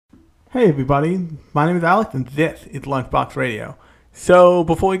Hey everybody, my name is Alex and this is Lunchbox Radio. So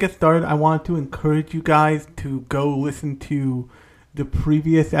before we get started, I wanted to encourage you guys to go listen to the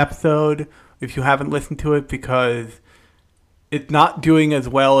previous episode if you haven't listened to it, because it's not doing as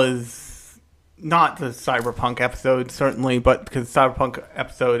well as, not the Cyberpunk episode certainly, but because the Cyberpunk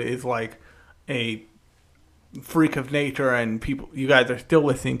episode is like a freak of nature and you guys are still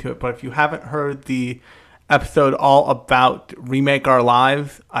listening to it. But if you haven't heard the episode all about Remake Our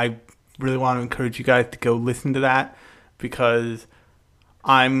Lives, I really want to encourage you guys to go listen to that, because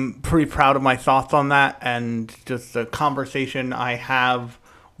I'm pretty proud of my thoughts on that and just the conversation I have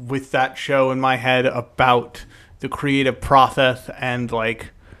with that show in my head about the creative process and like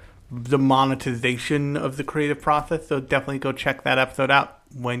the monetization of the creative process. So definitely go check that episode out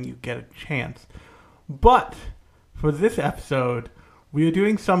when you get a chance. But for this episode, we are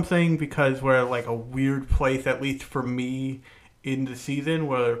doing something because we're like a weird place, at least for me, in the season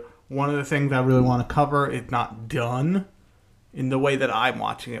where one of the things I really want to cover is not done in the way that I'm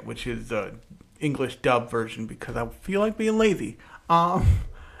watching it, which is the English dub version, because I feel like being lazy.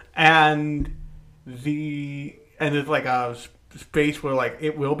 And there's like a space where like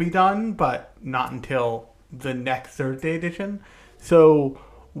it will be done, but not until the next Thursday edition. So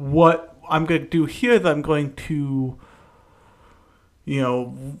what I'm going to do here is I'm going to,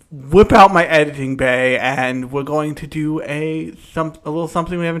 whip out my editing bay, and we're going to do a little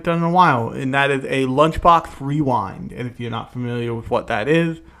something we haven't done in a while, and that is a Lunchbox Rewind. And if you're not familiar with what that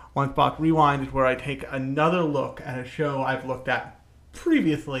is, Lunchbox Rewind is where I take another look at a show I've looked at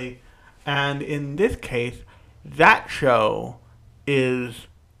previously, and in this case, that show is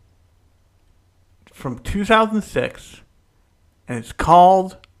from 2006, and it's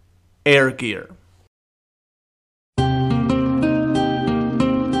called Air Gear.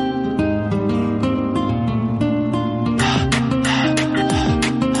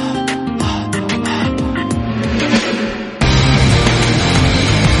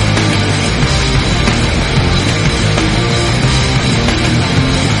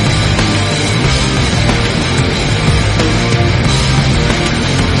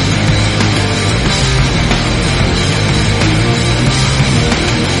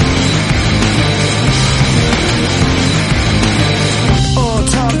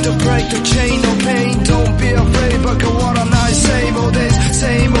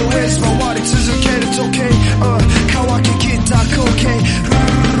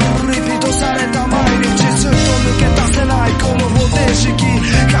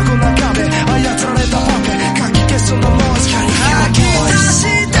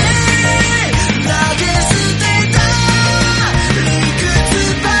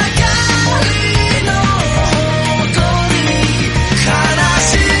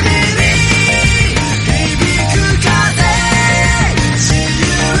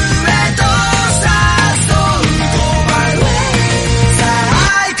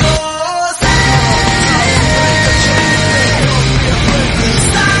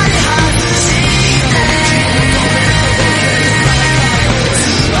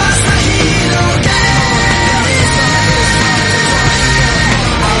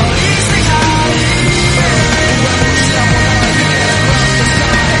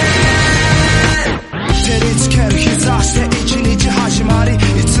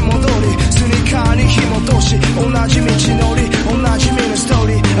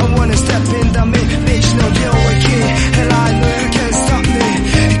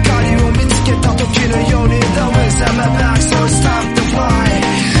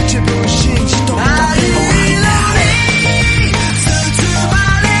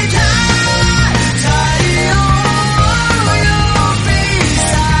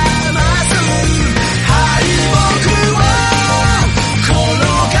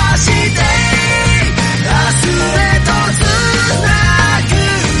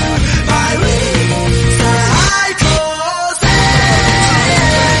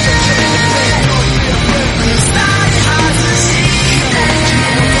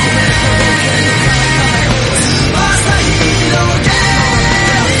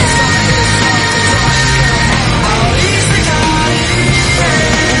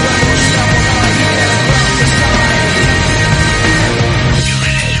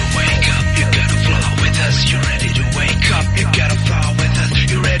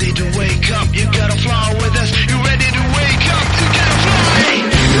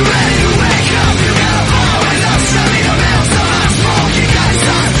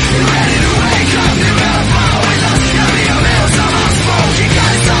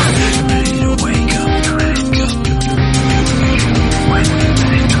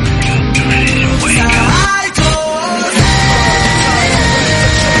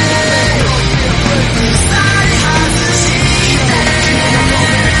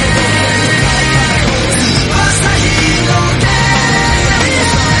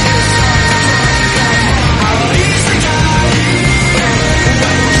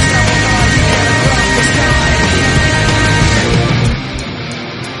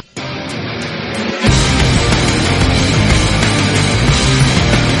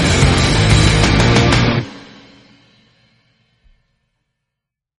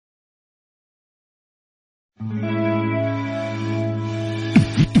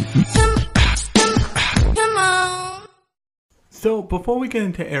 So before we get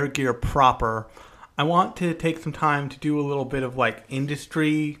into Air Gear proper, I want to take some time to do a little bit of like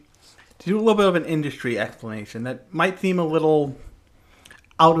industry, to do a little bit of an industry explanation that might seem a little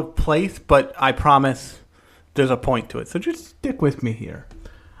out of place, but I promise there's a point to it. So just stick with me here.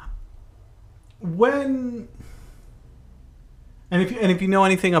 If you know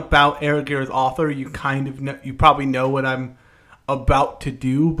anything about Air Gear's author, you kind of know, you probably know what I'm about to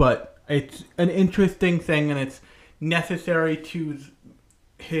do, but it's an interesting thing and it's necessary to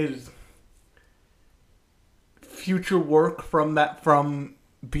his future work from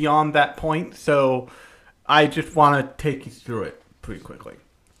beyond that point. So I just want to take you through it pretty quickly.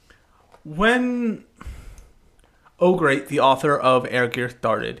 When Great, the author of Air Gear,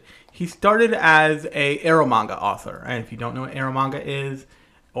 started, he started as a Eromanga author. And if you don't know what Eromanga is,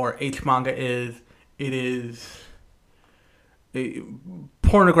 or H manga is, it is a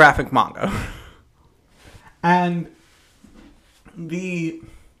pornographic manga. And the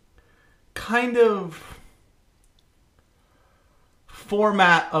kind of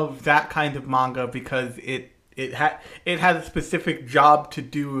format of that kind of manga, because it has a specific job to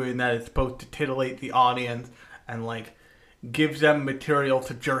do, in that it's supposed to titillate the audience and like gives them material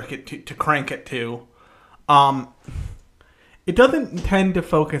to jerk it to crank it to. It doesn't tend to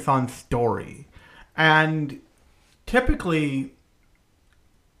focus on story, and typically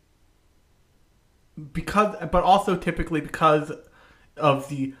because of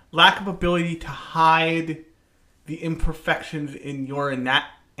the lack of ability to hide the imperfections in your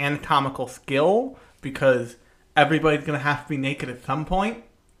anatomical skill, because everybody's going to have to be naked at some point.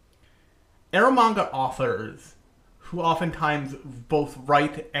 Eromanga authors, who oftentimes both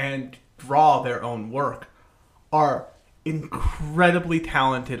write and draw their own work, are incredibly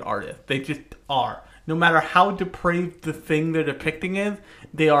talented artists. They just are. No matter how depraved the thing they're depicting is,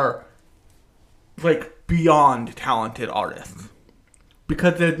 they are like beyond talented artists.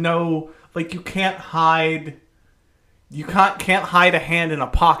 Because there's no, like, you can't hide a hand in a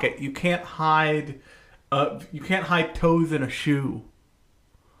pocket. You can't hide toes in a shoe.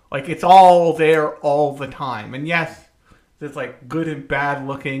 Like, it's all there all the time. And yes, there's like good and bad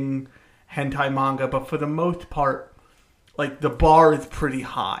looking hentai manga, but for the most part, like, the bar is pretty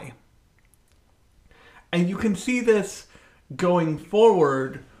high. And you can see this going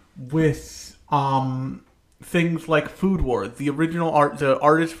forward with things like Food Wars. The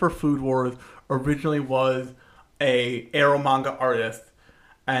artist for Food Wars originally was a Eromanga artist,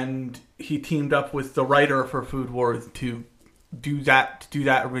 and he teamed up with the writer for Food Wars to do that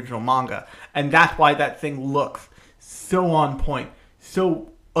original manga. And that's why that thing looks so on point,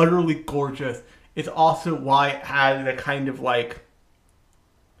 so utterly gorgeous. It's also why it has a kind of like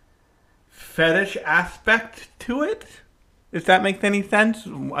fetish aspect to it, if that makes any sense.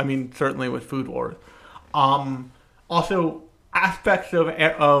 I mean, certainly with Food Wars. Also, aspects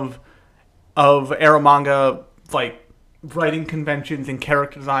of Eromanga, like writing conventions and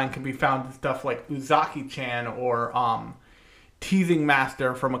character design, can be found in stuff like Uzaki-chan or Teasing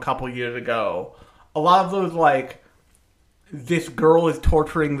Master from a couple years ago. A lot of those, like, this girl is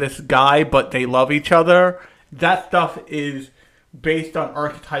torturing this guy, but they love each other. That stuff is based on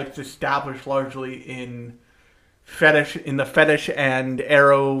archetypes established largely in the fetish and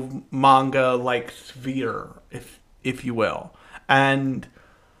ero manga like sphere, if you will. And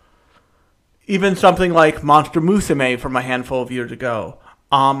even something like Monster Musume from a handful of years ago,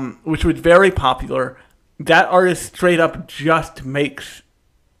 which was very popular. That artist straight up just makes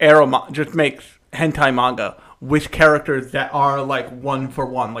hentai manga with characters that are like one for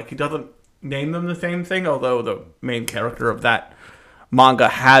one. Like, he doesn't name them the same thing, although the main character of that manga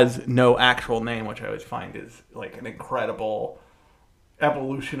has no actual name, which I always find is like an incredible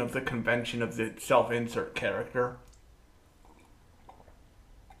evolution of the convention of the self-insert character.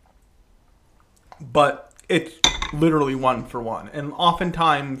 But it's literally one for one. And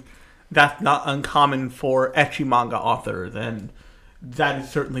oftentimes that's not uncommon for ecchi manga authors, and that is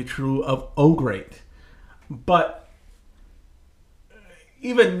certainly true of Great. But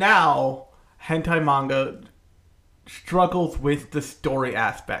even now, hentai manga struggles with the story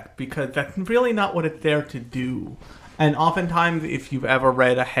aspect, because that's really not what it's there to do. And oftentimes, if you've ever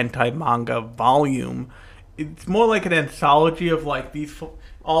read a hentai manga volume, it's more like an anthology of like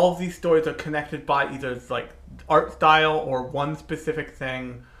all of these stories are connected by either like art style or one specific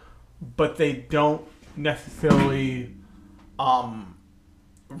thing, but they don't necessarily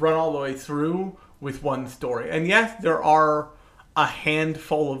run all the way through with one story. And yes, there are a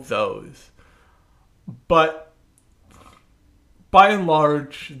handful of those, but by and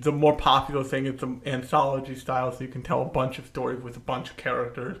large, the more popular thing is the anthology style, so you can tell a bunch of stories with a bunch of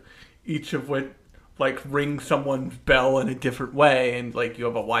characters, each of which like ring someone's bell in a different way, and like you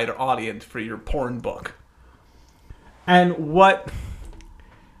have a wider audience for your porn book. And what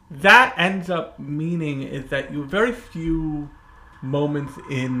that ends up meaning is that you have very few moments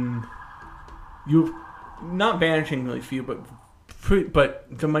in you, not vanishingly few, but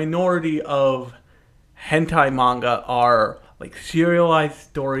the minority of hentai manga are like serialized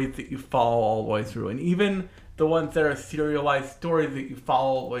stories that you follow all the way through, and even the ones that are serialized stories that you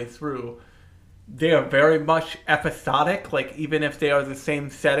follow all the way through, they are very much episodic. Like, even if they are the same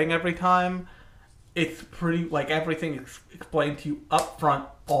setting every time, it's pretty, like, everything is explained to you up front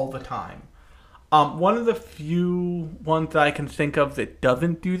all the time. One of the few ones that I can think of that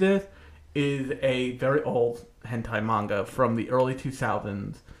doesn't do this is a very old hentai manga from the early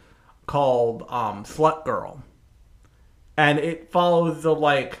 2000s called Slut Girl. And it follows the,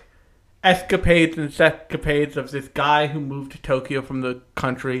 like, escapades and sescapades of this guy who moved to Tokyo from the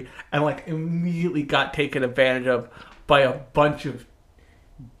country and, like, immediately got taken advantage of by a bunch of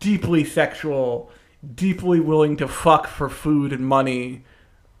deeply sexual, deeply willing to fuck for food and money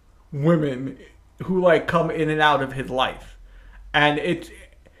women who, like, come in and out of his life. And it's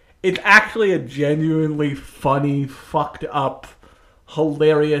actually a genuinely funny, fucked up,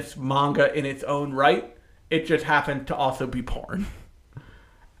 hilarious manga in its own right. It just happened to also be porn.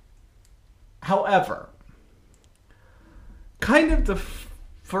 However, kind of the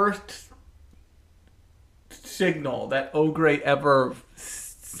first signal that Ogre ever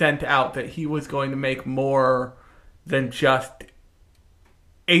sent out that he was going to make more than just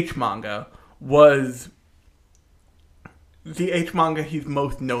H manga was the H manga he's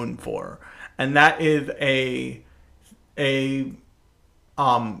most known for, and that is a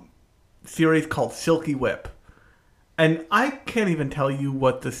series called Silky Whip. And I can't even tell you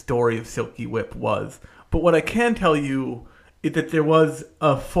what the story of Silky Whip was, but what I can tell you is that there was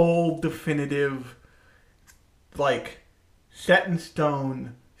a full, definitive, like, set in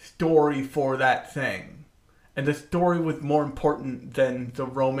stone story for that thing. And the story was more important than the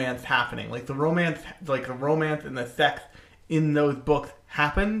romance happening. Like, the romance and the sex in those books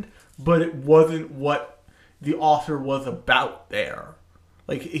happened, but it wasn't what the author was about there.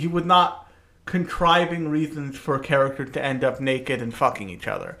 Like, he was not contriving reasons for characters to end up naked and fucking each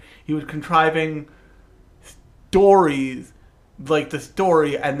other. He was contriving stories, like the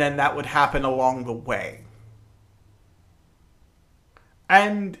story, and then that would happen along the way.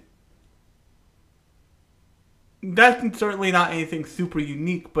 And that's certainly not anything super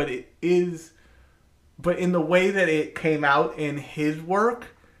unique, but it is, but in the way that it came out in his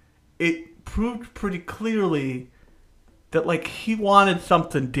work, it proved pretty clearly that, like, he wanted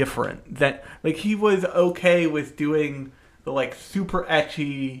something different. That, like, he was okay with doing the, like, super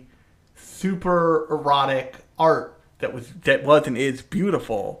ecchi, super erotic art that was and is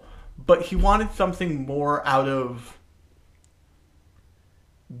beautiful, but he wanted something more out of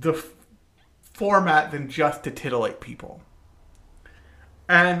the format than just to titillate people.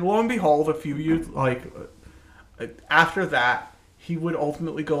 And lo and behold, a few years, like, after that, he would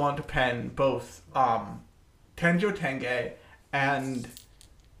ultimately go on to pen both Tenjo Tenge and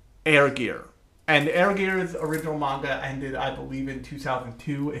Air Gear. And Air Gear's original manga ended, I believe, in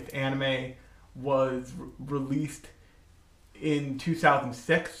 2002. Its anime was released in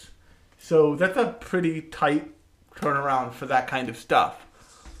 2006. So that's a pretty tight turnaround for that kind of stuff.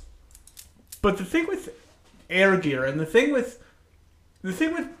 But the thing with Air Gear, and the thing with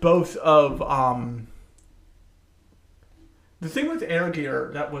both of the thing with Air Gear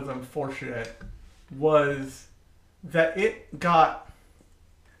that was unfortunate was that it got,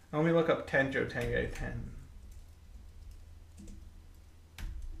 let me look up Tenjo Tenge 10.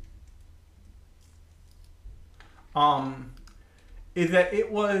 Is that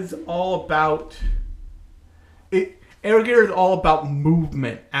it was all about it. Air Gear is all about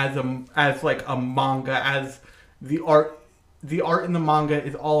movement as like a manga, as the art in the manga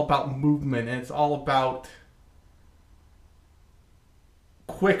is all about movement, and it's all about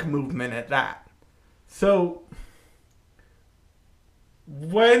quick movement at that. So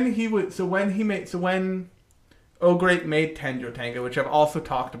when Ogre made Tenjo Tenge, which I've also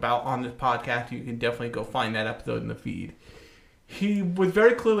talked about on this podcast, you can definitely go find that episode in the feed. He was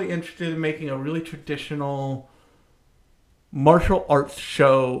very clearly interested in making a really traditional martial arts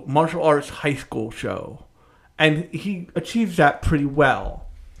high school show. And he achieves that pretty well.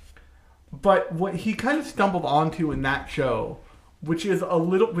 But what he kind of stumbled onto in that show, which is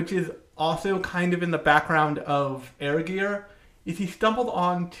also kind of in the background of Air Gear, is he stumbled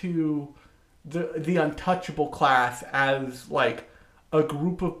onto the Untouchable class as, like, a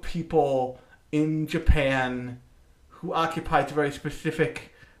group of people in Japan who occupies a very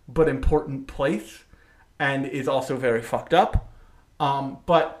specific but important place, and is also very fucked up.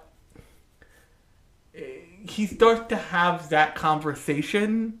 But he starts to have that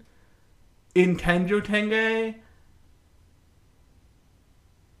conversation in Tenjo Tenge,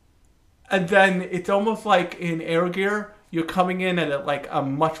 and then it's almost like in Air Gear, you're coming in at a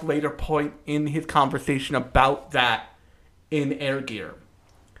much later point in his conversation about that in Air Gear.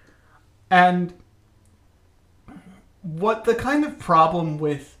 And what the kind of problem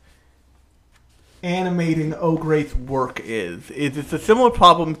with animating Ogre's work is it's a similar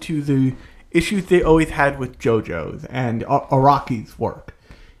problem to the issues they always had with JoJo's and Araki's work.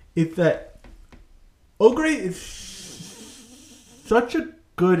 Is that Ogre is such a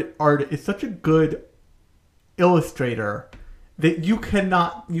good artist, is such a good illustrator that you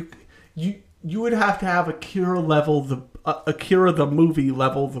cannot you would have to have Akira the movie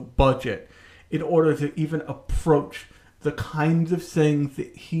levels of budget in order to even approach the kinds of things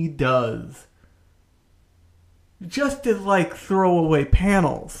that he does, just as throwaway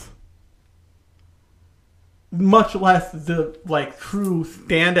panels, much less the true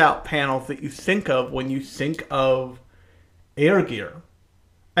standout panels that you think of when you think of Air Gear.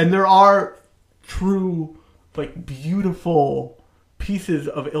 And there are true beautiful pieces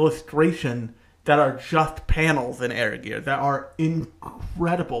of illustration that are just panels in Air Gear that are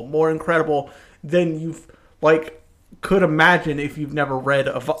incredible, more incredible than you've could imagine if you've never read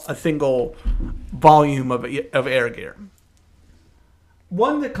a single volume of Air Gear.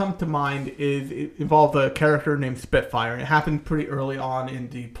 One that comes to mind it involves a character named Spitfire. It happened pretty early on in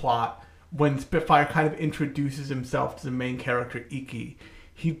the plot when Spitfire kind of introduces himself to the main character, Iki.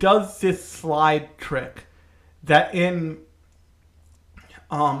 He does this slide trick that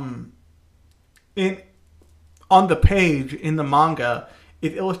on the page in the manga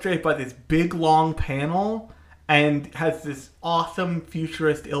is illustrated by this big long panel and has this awesome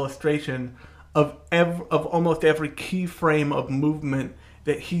futurist illustration of almost every keyframe of movement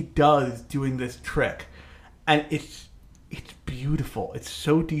that he does doing this trick. And it's beautiful. It's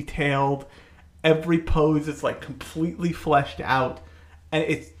so detailed. Every pose is completely fleshed out, and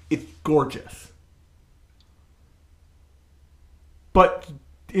it's gorgeous. But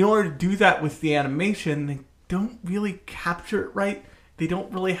in order to do that with the animation, they don't really capture it right. They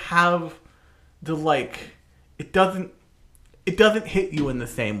don't really have the it doesn't hit you in the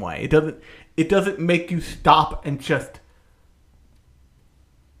same way. It doesn't make you stop and just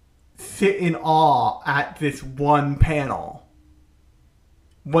sit in awe at this one panel.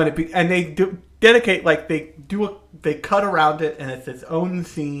 And they dedicate they cut around it, and it's its own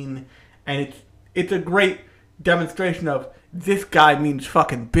scene, and it's a great demonstration of this guy means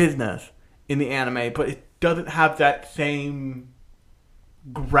fucking business in the anime, but it doesn't have that same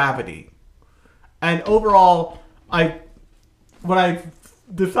gravity. And overall, when I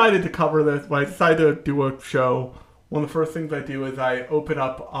decided to cover this, when I decided to do a show, one of the first things I do is I open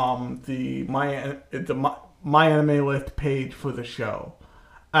up the My Anime List page for the show.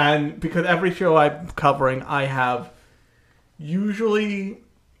 And because every show I'm covering, I have usually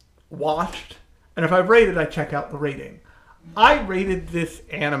watched, and if I've rated, I check out the rating. I rated this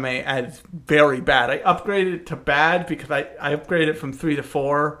anime as very bad. I upgraded it to bad because I upgraded it from 3 to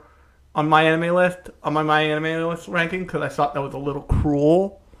 4 on my anime list, on my anime list ranking, because I thought that was a little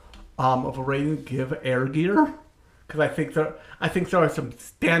cruel of a rating to give Air Gear. Because I think there are some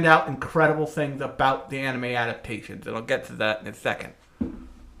standout, incredible things about the anime adaptations, and I'll get to that in a second.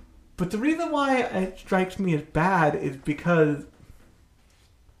 But the reason why it strikes me as bad is because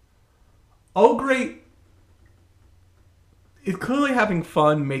Ogre is clearly having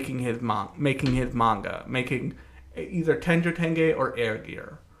fun making his manga, making either Tenjo Tenge or Air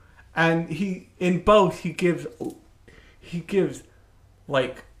Gear. And in both he gives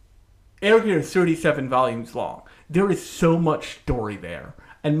Air Gear is 37 volumes long. There is so much story there.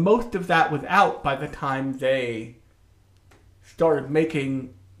 And most of that was out by the time they started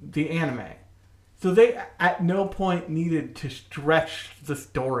making the anime. So they at no point needed to stretch the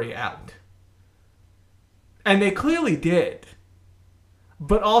story out. And they clearly did.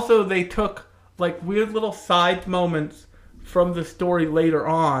 But also they took weird little side moments from the story later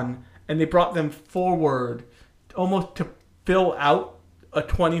on, and they brought them forward almost to fill out a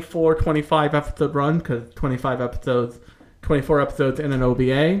 24, 25 episode run, because 24 episodes in an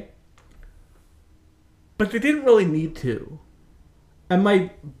OVA. But they didn't really need to. And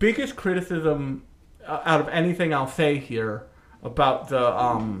my biggest criticism out of anything I'll say here about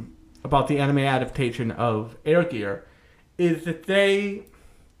the anime adaptation of Air Gear is that they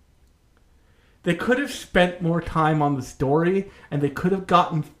could have spent more time on the story, and they could have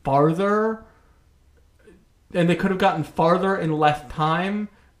gotten farther in less time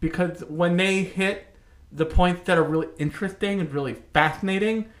because when they hit the points that are really interesting and really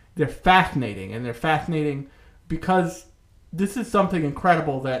fascinating, they're fascinating. And they're fascinating because this is something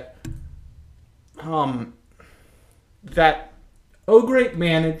incredible that that O-Great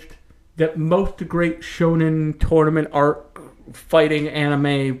managed that most great shonen tournament art fighting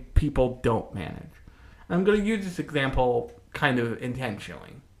anime people don't manage. I'm going to use this example kind of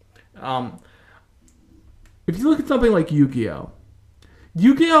intentionally. If you look at something like Yu-Gi-Oh!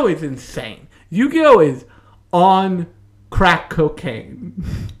 Yu-Gi-Oh! Is insane. Yu-Gi-Oh! Is on crack cocaine.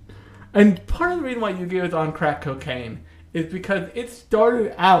 And part of the reason why Yu-Gi-Oh! Is on crack cocaine is because it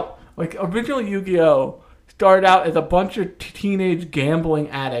started out, like original Yu-Gi-Oh! Started out as a bunch of teenage gambling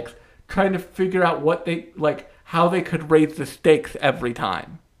addicts trying to figure out what they, like, how they could raise the stakes every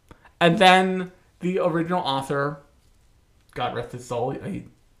time. And then the original author, God rest his soul, he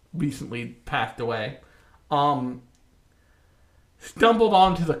recently passed away, stumbled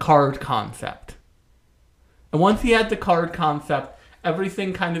onto the card concept. And once he had the card concept,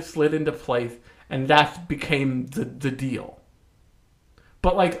 everything kind of slid into place, and that became the deal.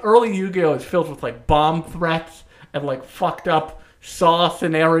 But like early Yu-Gi-Oh! Is filled with like bomb threats and like fucked up Saw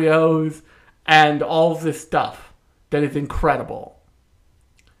scenarios and all this stuff that is incredible.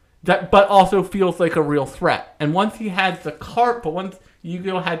 That, but also feels like a real threat. And once he had the card, but once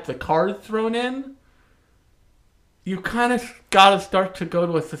Yu-Gi-Oh! Had the cards thrown in, you kind of gotta start to go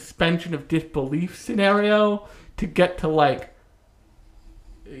to a suspension of disbelief scenario to get to like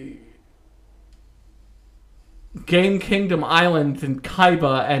Game Kingdom Islands and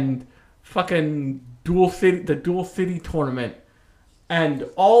Kaiba and fucking the Dual City tournament and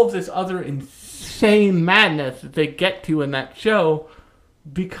all of this other insane madness that they get to in that show,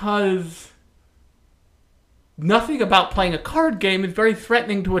 because nothing about playing a card game is very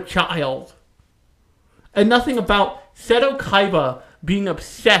threatening to a child. And nothing about Seto Kaiba being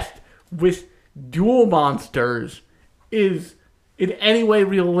obsessed with duel monsters is in any way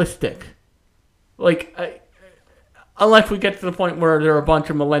realistic. Like, unless we get to the point where there are a bunch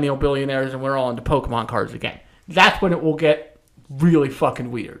of millennial billionaires and we're all into Pokemon cards again. That's when it will get really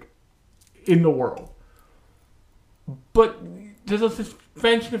fucking weird in the world. But there's a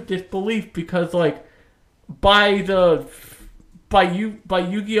suspension of disbelief because, like, by Yu-Gi-Oh!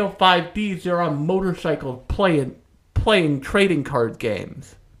 5Ds, they're on motorcycles playing trading card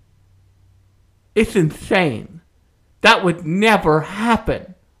games. It's insane. That would never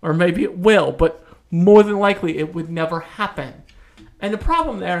happen. Or maybe it will, but more than likely it would never happen. And the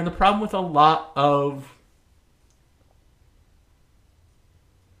problem there, and the problem with a lot of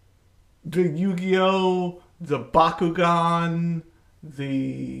the Yu-Gi-Oh!, the Bakugan,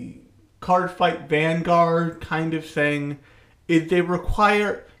 the Card Fight Vanguard kind of thing, is they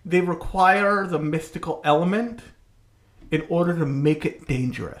require the mystical element in order to make it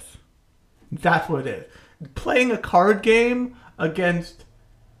dangerous. That's what it is. Playing a card game against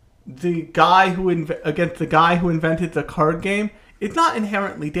the guy who invented the card game, it's not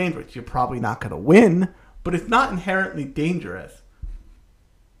inherently dangerous. You're probably not going to win, but it's not inherently dangerous.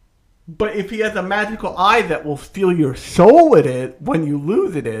 But if he has a magical eye that will steal your soul, it is. When you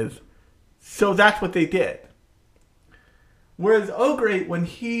lose, it is. So that's what they did. Whereas O-Great, when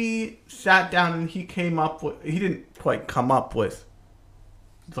he sat down and he didn't quite come up with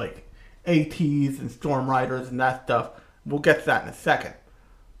like ATs and Storm Riders and that stuff. We'll get to that in a second.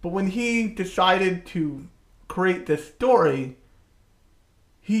 But when he decided to create this story,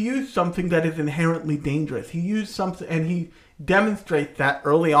 he used something that is inherently dangerous. He used something, and he demonstrates that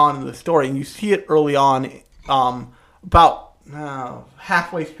early on in the story, and you see it early on, about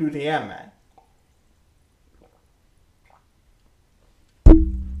halfway through the anime.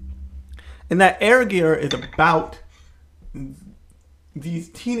 And that Air Gear is about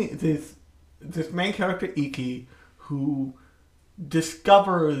this main character Ikki, who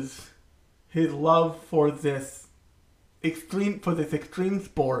discovers his love for this extreme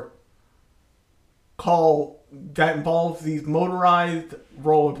sport that involves these motorized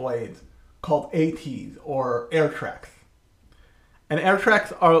rollerblades called ATs, or air treks. And air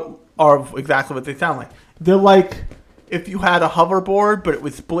treks are exactly what they sound like. They're like if you had a hoverboard, but it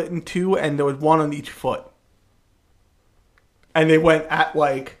was split in two and there was one on each foot. And they went at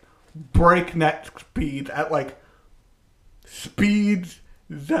like breakneck speeds, at like speeds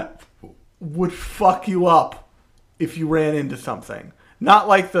that would fuck you up if you ran into something. Not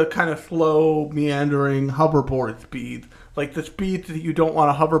like the kind of slow, meandering hoverboard speeds. Like the speeds that you don't want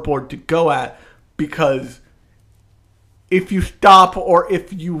a hoverboard to go at, because if you stop or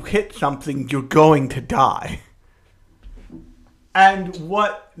if you hit something, you're going to die. And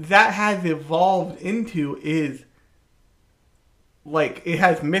what that has evolved into is like it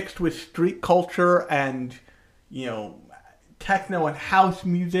has mixed with street culture and, you know, techno and house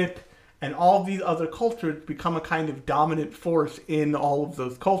music and all of these other cultures become a kind of dominant force in all of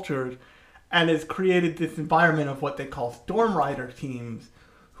those cultures, and has created this environment of what they call Storm Rider teams,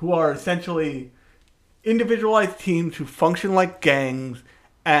 who are essentially individualized teams who function like gangs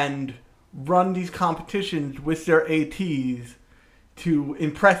and run these competitions with their ATs to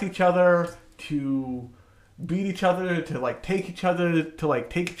impress each other, to beat each other, to like take each other, to like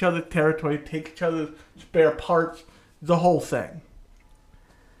take each other's territory, take each other's spare parts, the whole thing.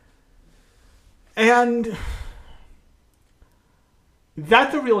 And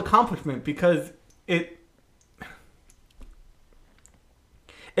that's a real accomplishment because it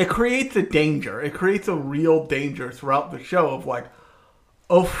creates a danger. It creates a real danger throughout the show of like,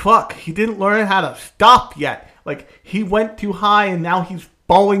 oh fuck, he didn't learn how to stop yet. Like, he went too high and now he's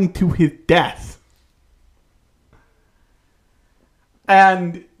falling to his death.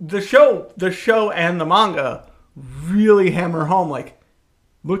 And the show and the manga really hammer home like,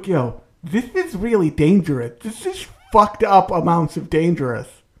 look, yo, this is really dangerous. This is fucked up amounts of dangerous.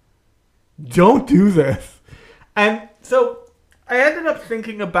 Don't do this. And so I ended up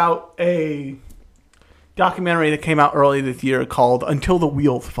thinking about a documentary that came out early this year called Until the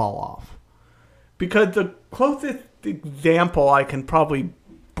Wheels Fall Off. Because the closest example I can probably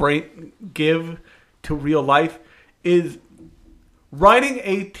give to real life is riding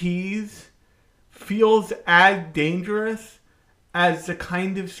ATs feels as dangerous as the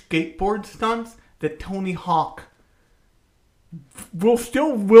kind of skateboard stunts that Tony Hawk will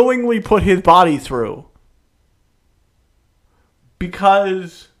still willingly put his body through.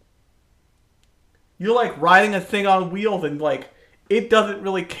 Because you're like riding a thing on wheels and like it doesn't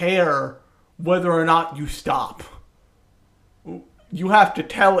really care whether or not you stop. You have to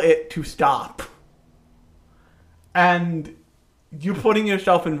tell it to stop. And you're putting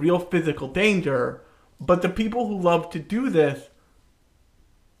yourself in real physical danger, but the people who love to do this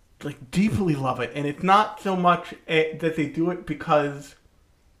like deeply love it. And it's not so much that they do it because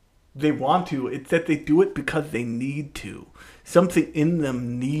they want to, it's that they do it because they need to. Something in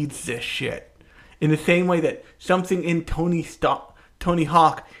them needs this shit. In the same way that something in Tony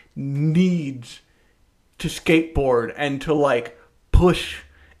Hawk needs to skateboard and to like push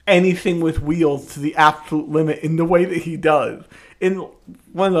anything with wheels to the absolute limit in the way that he does. In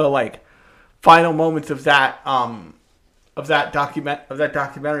one of the like final moments of that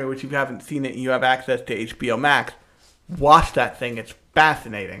documentary, which if you haven't seen it and you have access to HBO Max, watch that thing. It's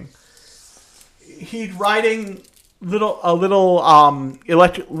fascinating. He's riding a little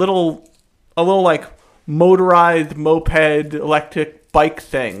like motorized moped electric bike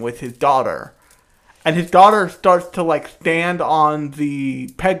thing with his daughter. And his daughter starts to like stand on the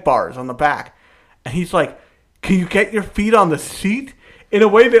peg bars on the back. And he's like, can you get your feet on the seat? In a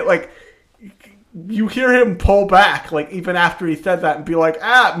way that like, you hear him pull back, like even after he said that and be like,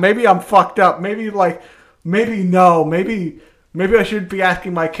 maybe I'm fucked up. Maybe I should be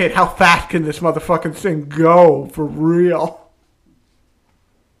asking my kid, how fast can this motherfucking thing go for real?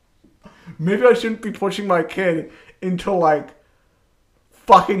 Maybe I shouldn't be pushing my kid into like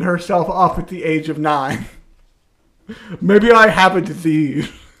fucking herself up at the age of 9. Maybe I have a disease.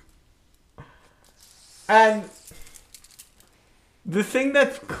 And the thing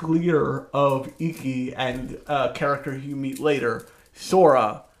that's clear of Iki and a character you meet later,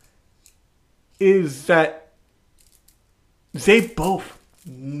 Sora, is that they both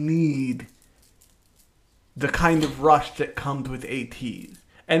need the kind of rush that comes with ATs.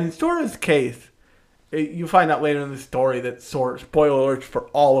 And in Sora's case, you find out later in the story that Sora, spoiler alerts for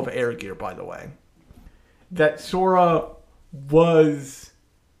all of Air Gear, by the way, that Sora was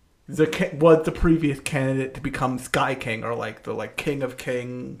the previous candidate to become Sky King, or like the like King of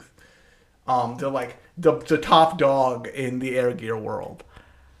Kings, the top dog in the Air Gear world.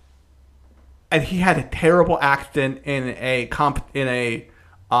 And he had a terrible accident in a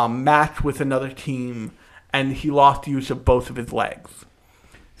match with another team, and he lost use of both of his legs.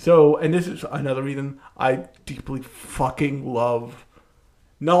 So, and this is another reason I deeply fucking love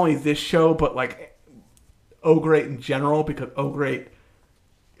not only this show, but like O-Great in general, because O-Great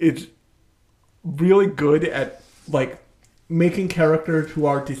is really good at like making characters who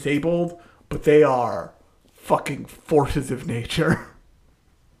are disabled, but they are fucking forces of nature.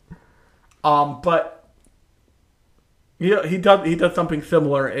 But yeah, he does something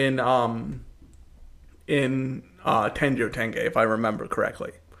similar in Tenjo Tenge, if I remember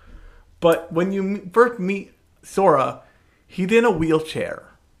correctly. But when you first meet Sora, he's in a wheelchair.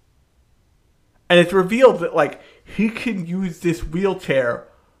 And it's revealed that like he can use this wheelchair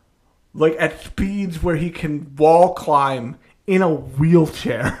like at speeds where he can wall climb in a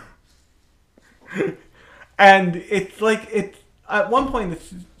wheelchair. And it's like, it's at one point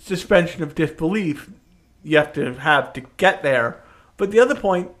it's suspension of disbelief you have to get there. But the other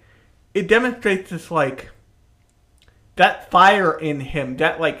point, it demonstrates this, like, that fire in him,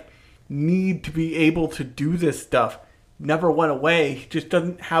 that, like, need to be able to do this stuff never went away. He just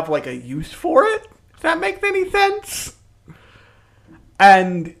doesn't have, like, a use for it. If that makes any sense.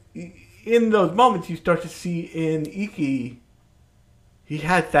 And in those moments, you start to see in Iki, he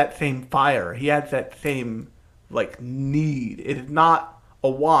has that same fire. He has that same, like, need. It is not a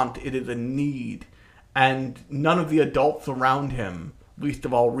want, it is a need. And none of the adults around him, least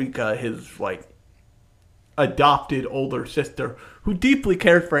of all Rika, his, like, adopted older sister, who deeply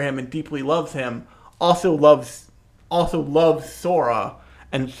cares for him and deeply loves him, also loves Sora,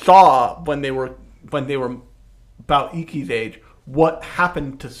 and saw when they were about Iki's age what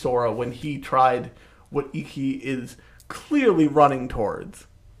happened to Sora when he tried what Iki is clearly running towards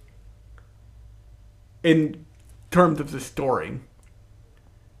in terms of the story,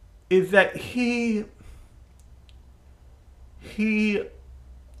 is that she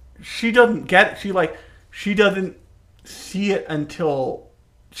doesn't get it. She doesn't see it until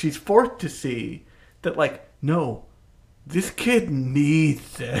she's forced to see that, like, no, this kid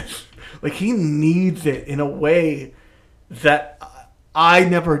needs this. Like, he needs it in a way that I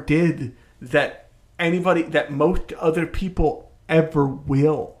never did, that most other people ever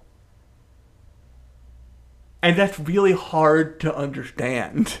will. And that's really hard to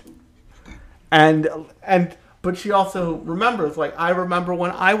understand. But she also remembers, like, I remember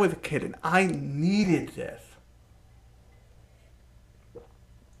when I was a kid and I needed this.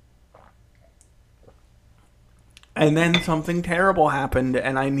 And then something terrible happened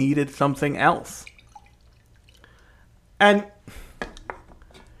and I needed something else. And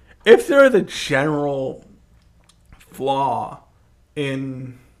if there is a general flaw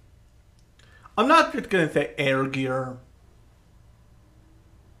in, I'm not just going to say Air Gear,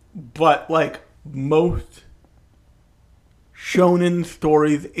 but, like, most shonen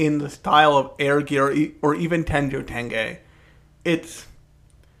stories in the style of Air Gear or even Tenjo Tenge, it's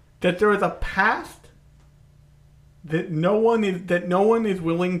that there is a past that no one is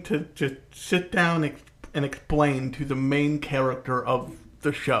willing to just sit down and explain to the main character of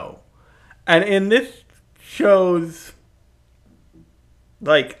the show. And in this show's,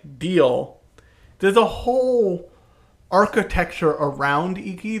 like, deal, there's a whole architecture around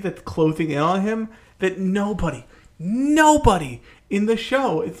Iki that's closing in on him that nobody in the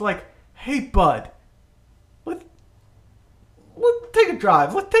show is like, hey, bud, let's take a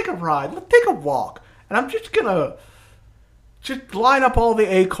drive, let's take a ride, let's take a walk. And I'm just gonna line up all the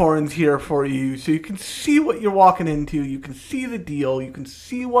acorns here for you so you can see what you're walking into, you can see the deal, you can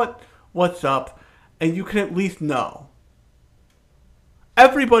see what's up, and you can at least know.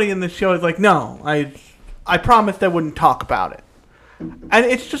 Everybody in the show is like, no, I promised I wouldn't talk about it. And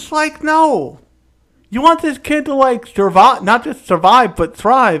it's just like, no. You want this kid to, like, survive, not just survive, but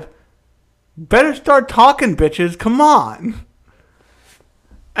thrive. Better start talking, bitches. Come on.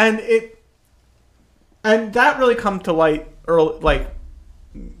 And that really comes to light early, like,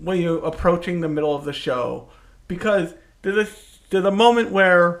 when you're approaching the middle of the show, because there's a moment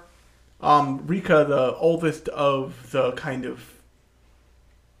where Rika, the oldest of the kind of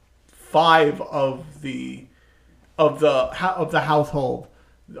 5 of the household,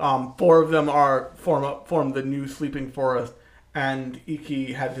 4 of them form the new Sleeping Forest, and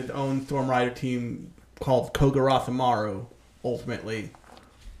Iki has his own Storm Rider team called Kogarasu ultimately.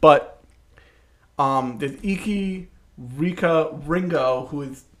 But there's Iki, Rika, Ringo, who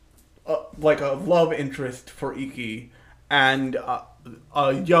is like a love interest for Iki, and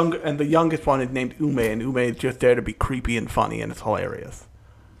the youngest one is named Ume, and Ume is just there to be creepy and funny, and it's hilarious.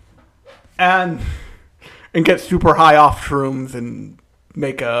 And get super high off shrooms and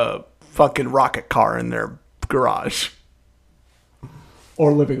make a fucking rocket car in their garage.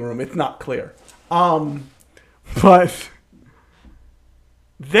 Or living room, it's not clear. But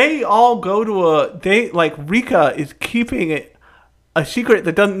they all go to Rika is keeping it a secret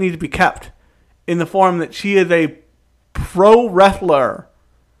that doesn't need to be kept, in the form that she is a pro wrestler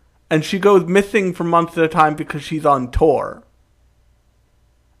and she goes missing for months at a time because she's on tour.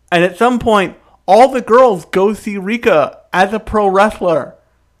 And at some point, all the girls go see Rika as a pro wrestler.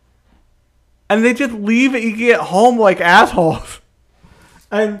 And they just leave Iki at home like assholes.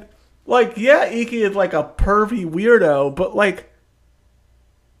 And, like, yeah, Iki is like a pervy weirdo, but, like,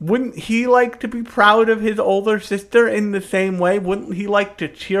 wouldn't he like to be proud of his older sister in the same way? Wouldn't he like to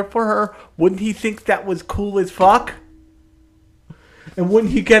cheer for her? Wouldn't he think that was cool as fuck? And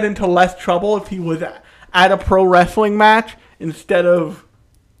wouldn't he get into less trouble if he was at a pro wrestling match instead of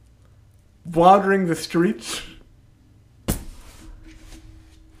wandering the streets.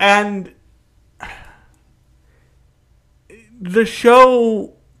 And the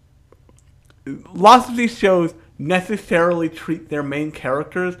show, lots of these shows necessarily treat their main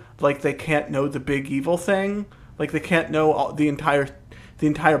characters like they can't know the big evil thing, like they can't know the entire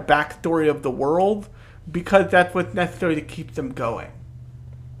backstory of the world, because that's what's necessary to keep them going.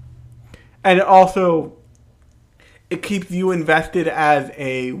 And it keeps you invested as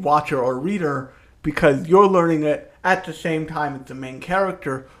a watcher or reader, because you're learning it at the same time as the main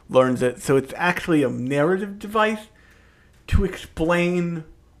character learns it. So it's actually a narrative device to explain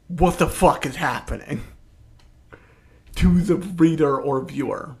what the fuck is happening to the reader or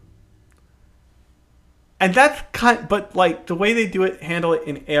viewer. And that's but like the way they handle it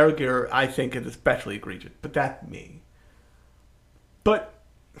in Air Gear, I think is especially egregious. But that's me. But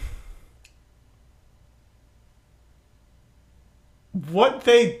what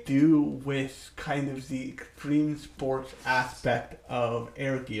they do with kind of the extreme sports aspect of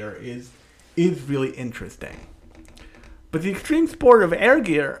Air Gear is really interesting. But the extreme sport of Air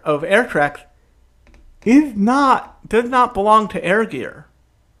Gear, of Air Treks, does not belong to Air Gear.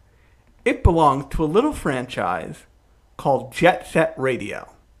 It belongs to a little franchise called Jet Set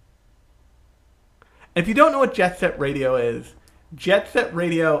Radio. And if you don't know what Jet Set Radio is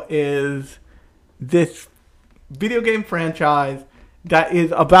this video game franchise that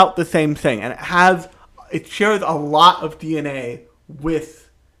is about the same thing, and it shares a lot of DNA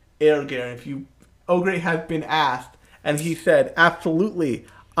with Air Gear. And if Ogre has been asked, and he said, absolutely,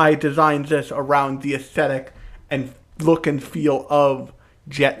 I designed this around the aesthetic and look and feel of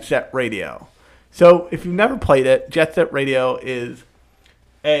Jet Set Radio. So if you've never played it, Jet Set Radio is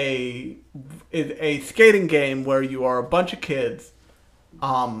a skating game where you are a bunch of kids,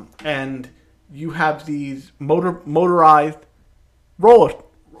 and you have these motorized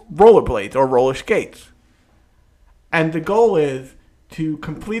rollerblades or roller skates. And the goal is to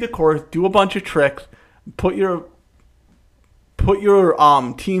complete a course, do a bunch of tricks, put your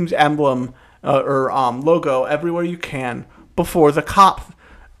team's emblem or logo everywhere you can before the cops,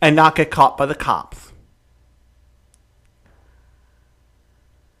 and not get caught by the cops.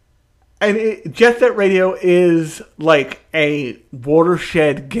 And Jet Set Radio is like a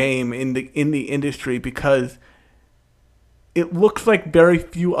watershed game in the industry, because it looks like very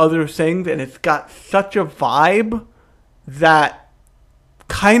few other things, and it's got such a vibe that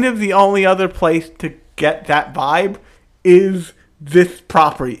kind of the only other place to get that vibe is this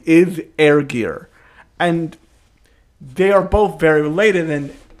property, is Air Gear. And they are both very related,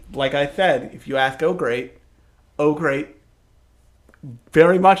 and like I said, if you ask Ogre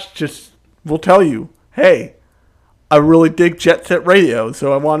very much just will tell you, hey, I really dig Jet Set Radio,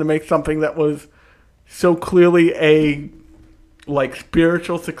 so I want to make something that was so clearly a like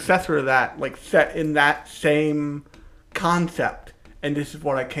spiritual successor to that, like set in that same concept, and this is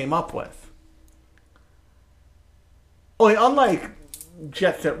what I came up with. Only unlike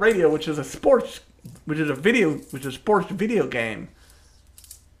Jet Set Radio, which is a sports video game,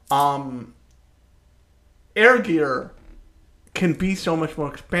 Air Gear can be so much more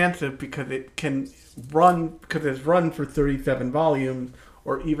expansive because it's run for 37 volumes,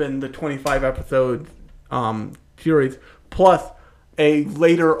 or even the 25 episode series, plus a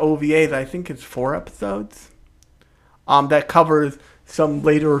later OVA that I think is 4 episodes, that covers some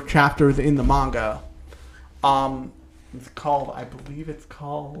later chapters in the manga. It's called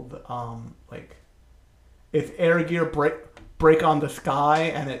it's Air Gear Break on the Sky,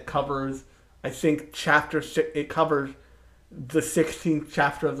 and it covers, I think, chapter 6. It covers the 16th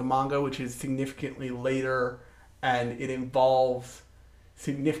chapter of the manga, which is significantly later, and it involves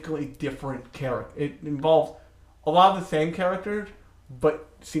significantly different characters. It involves a lot of the same characters, but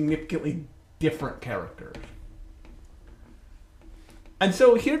significantly different characters. And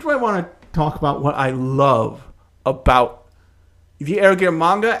so here's what I want to talk about, what I love about the Air Gear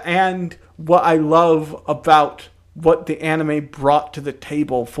manga, and what I love about what the anime brought to the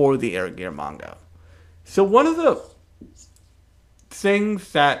table for the Air Gear manga. So one of the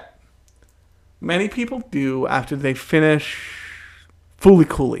things that many people do after they finish Fooly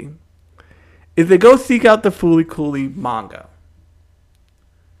Cooly is they go seek out the Fooly Cooly manga.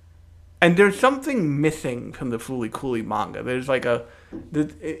 And there's something missing from the Fooly Cooly manga. There's like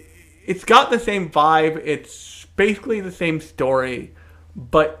it's got the same vibe, it's basically the same story,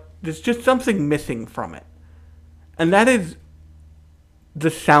 but there's just something missing from it. And that is the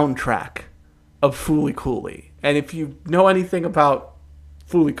soundtrack of Fooly Cooly. And if you know anything about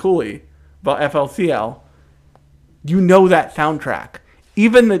Fooly Cooly, about FLCL, you know that soundtrack.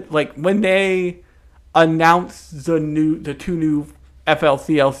 Even when they announced the two new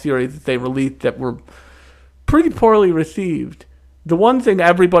FLCL series that they released that were pretty poorly received. The one thing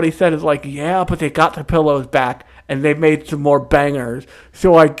everybody said is like, yeah, but they got the pillows back and they made some more bangers,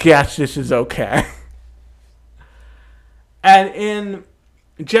 so I guess this is okay. And in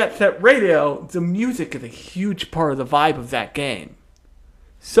Jet Set Radio, the music is a huge part of the vibe of that game.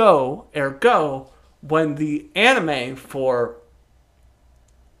 So, ergo, when the anime for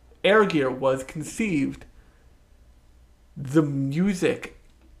Air Gear was conceived, the music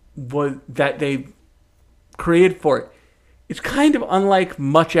that they created for it, it's kind of unlike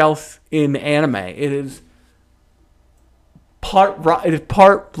much else in anime. It is part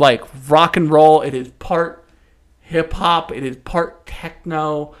like rock and roll. It is part hip hop. It is part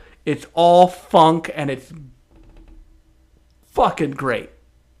techno. It's all funk, and it's fucking great.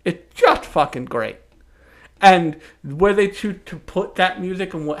 It's just fucking great. And where they choose to put that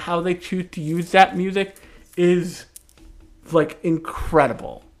music and how they choose to use that music is like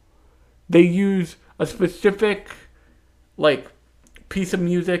incredible. They use a specific like piece of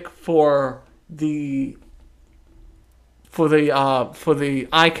music for the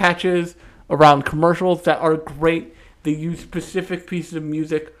eye catches around commercials that are great. They use specific pieces of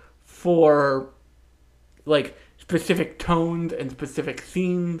music for like specific tones and specific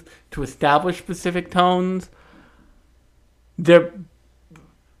scenes to establish specific tones. They're,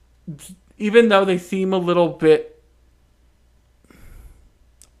 even though they seem a little bit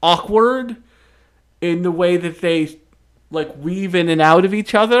awkward in the way that they like weave in and out of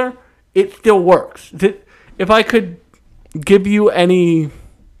each other, it still works. If I could give you any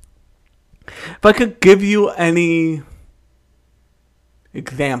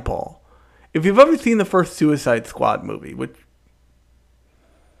example, if you've ever seen the first Suicide Squad movie, which,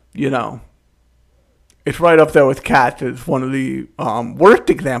 you know, it's right up there with Cats as one of the worst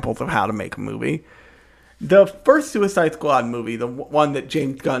examples of how to make a movie. The first Suicide Squad movie, the one that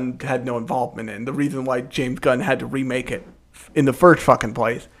James Gunn had no involvement in, the reason why James Gunn had to remake it in the first fucking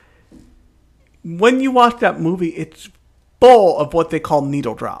place. When you watch that movie, it's full of what they call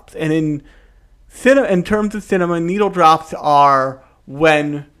needle drops. And in terms of cinema, needle drops are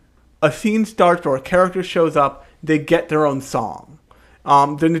when a scene starts or a character shows up, they get their own song.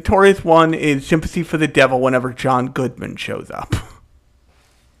 The notorious one is Sympathy for the Devil whenever John Goodman shows up.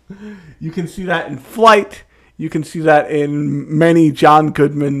 You can see that in Flight. You can see that in many John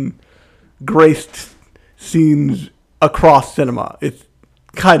Goodman graced scenes across cinema. It's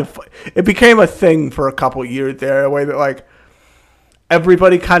kind of, it became a thing for a couple years there, a way that like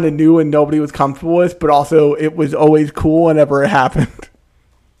everybody kind of knew and nobody was comfortable with, but also it was always cool whenever it happened.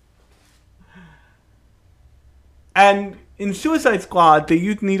 And in Suicide Squad, they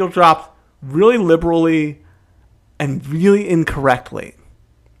used needle drops really liberally and really incorrectly.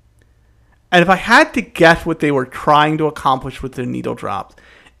 And if I had to guess what they were trying to accomplish with their needle drops,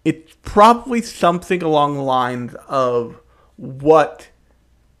 it's probably something along the lines of what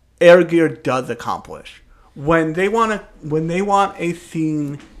Air Gear does accomplish. When they want a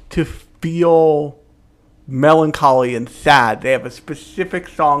scene to feel melancholy and sad, they have a specific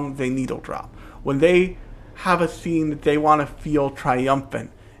song they needle drop. When they have a scene that they want to feel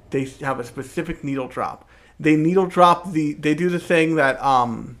triumphant, they have a specific needle drop. They needle drop they do the thing that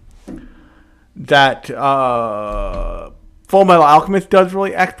Full Metal Alchemist does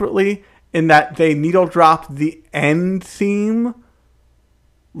really expertly, in that they needle drop the end theme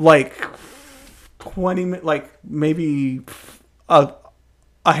like 20 minutes, like maybe a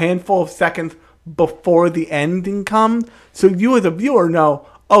handful of seconds before the ending comes, so you as a viewer know,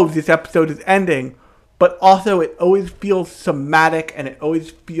 oh, this episode is ending, but also it always feels somatic and it always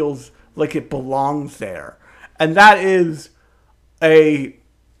feels like it belongs there. And that is a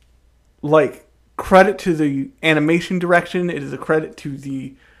like credit to the animation direction. It is a credit to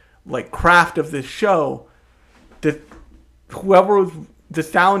the like craft of this show, that whoever was the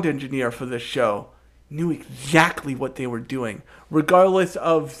sound engineer for this show knew exactly what they were doing, regardless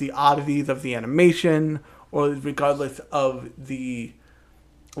of the oddities of the animation or regardless of the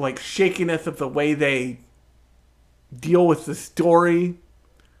like shakiness of the way they deal with the story.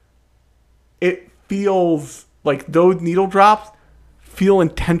 It feels like those needle drops feel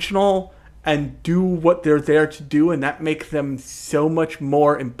intentional and do what they're there to do, and that makes them so much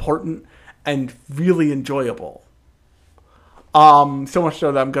more important and really enjoyable. So much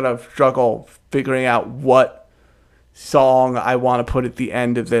so that I'm gonna struggle figuring out what song I want to put at the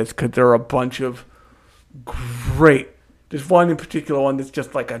end of this, because there are a bunch of great. There's one in particular one that's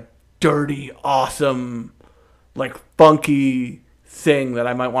just like a dirty, awesome, like funky thing that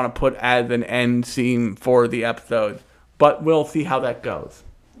I might want to put as an end theme for the episode. But we'll see how that goes.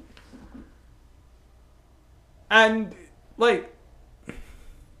 And, like,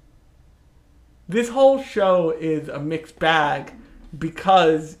 this whole show is a mixed bag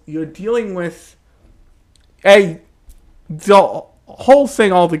because you're dealing with the whole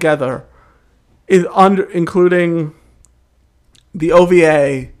thing altogether is including the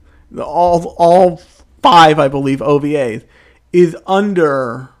OVA, all 5, I believe, OVAs, is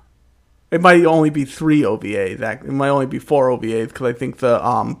under. It might only be 3 OVAs. It might only be 4 OVAs because I think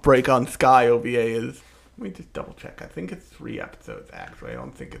the Break on Sky OVA is. Let me just double check. I think it's 3 episodes actually. I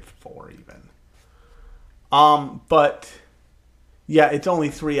don't think it's 4 even. But yeah, it's only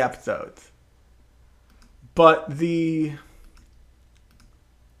 3 episodes. But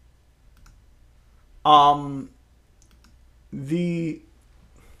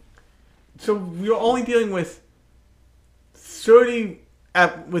so we're only dealing with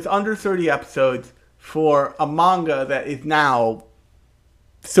under 30 episodes for a manga that is now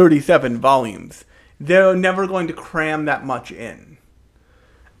 37 volumes. They're never going to cram that much in.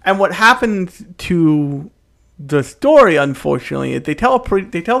 And what happens to the story, unfortunately, is they tell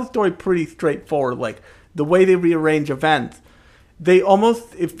the story pretty straightforward. Like, the way they rearrange events,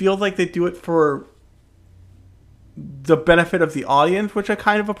 it feels like they do it for the benefit of the audience, which I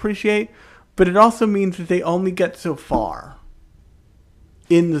kind of appreciate, but it also means that they only get so far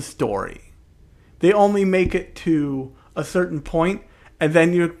in the story. They only make it to a certain point, and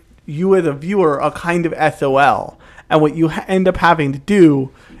then you as a viewer are kind of SOL. And what you end up having to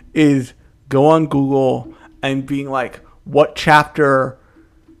do is go on Google and being like, what chapter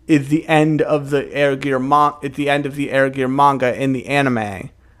is the end of the Air Gear manga in the anime,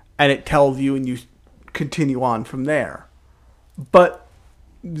 and it tells you, and you continue on from there. But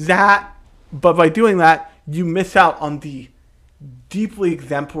by doing that, you miss out on the deeply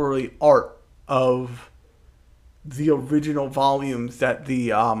exemplary art of the original volumes that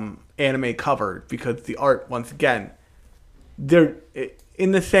the anime covered, because the art, once again, they're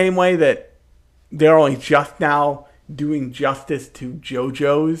in the same way that they're only just now doing justice to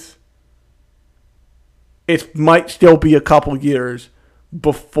JoJo's. It might still be a couple years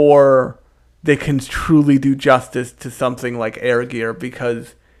before they can truly do justice to something like Air Gear,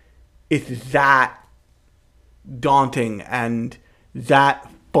 because it's that daunting and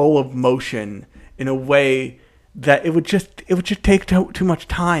that full of motion in a way that it would just take too much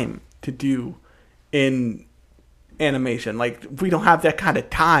time to do in animation. Like, we don't have that kind of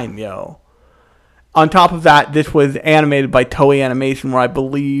time, yo. On top of that, this was animated by Toei Animation, where I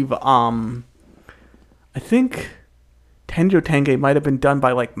believe, I think Tenjo Tenge might have been done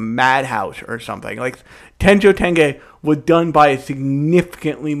by, like, Madhouse or something. Like, Tenjo Tenge was done by a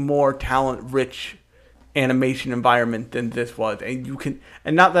significantly more talent-rich animation environment than this was. And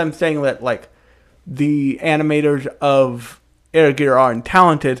not that I'm saying that, like, the animators of Air Gear aren't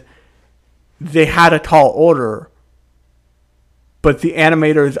talented. They had a tall order. But the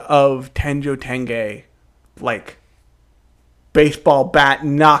animators of Tenjo Tenge, like, baseball bat,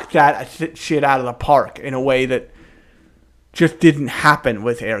 knocked that shit out of the park in a way that just didn't happen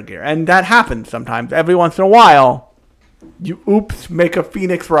with Air Gear. And that happens sometimes. Every once in a while, you make a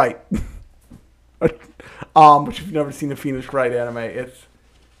Phoenix Wright. But if you've never seen the Phoenix Wright anime,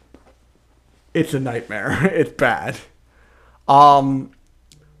 it's a nightmare. It's bad. And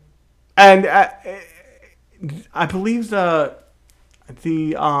I believe the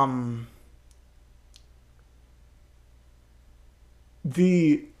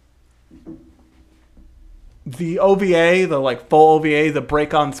OVA, the like full OVA, the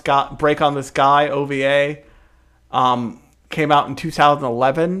Break on the Sky OVA, came out in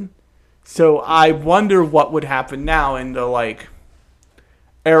 2011. So I wonder what would happen now in the like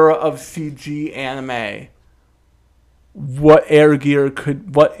era of CG anime. What it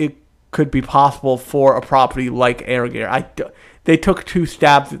could be possible for a property like Air Gear. They took 2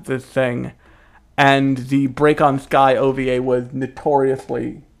 stabs at this thing, and the Break on Sky OVA was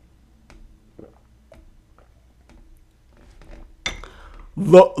notoriously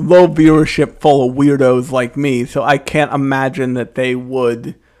low viewership, full of weirdos like me. So I can't imagine that they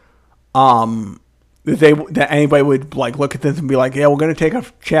would, that anybody would like look at this and be like, yeah, we're gonna take a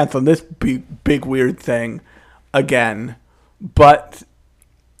chance on this big weird thing again. But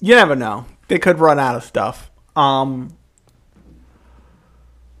you never know. They could run out of stuff.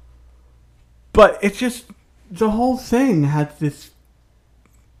 But it's just, the whole thing has this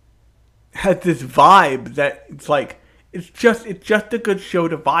vibe that it's like, it's just a good show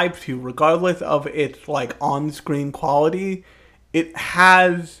to vibe to, regardless of its like on-screen quality. There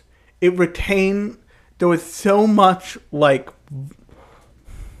was so much of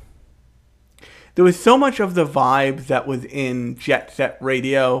the vibe that was in Jet Set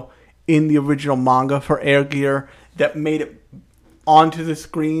Radio in the original manga for Air Gear that made it onto the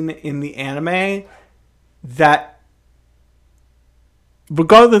screen in the anime that,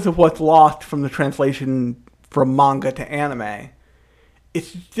 regardless of what's lost from the translation from manga to anime, it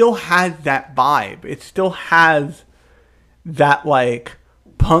still has that vibe. It still has that, like,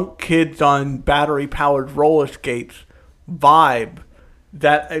 punk kids on battery-powered roller skates vibe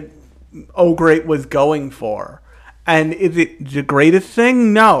that Oh Great was going for. And is it the greatest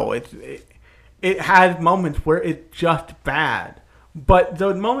thing? No. It has moments where it's just bad. But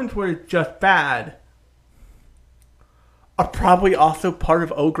the moments where it's just bad are probably also part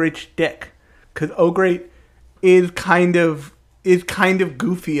of Oh Great's shtick. Because Oh Great is kind of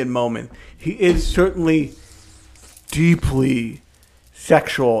goofy in moments. He is certainly deeply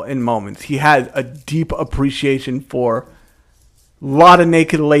sexual in moments. He has a deep appreciation for a lot of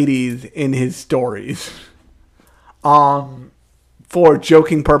naked ladies in his stories. For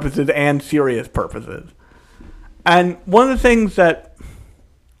joking purposes and serious purposes. And one of the things that's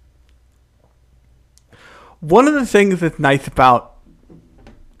nice about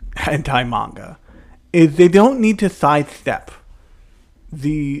hentai manga is they don't need to sidestep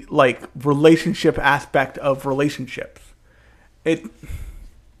the, like, relationship aspect of relationships.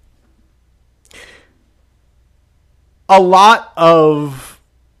 A lot of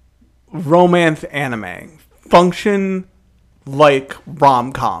romance anime function like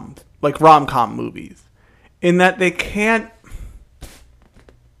rom-com movies, in that they can't,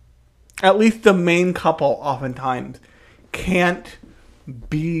 at least the main couple oftentimes, can't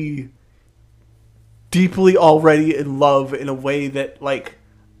be deeply already in love in a way that, like,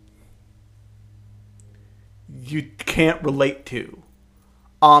 you can't relate to.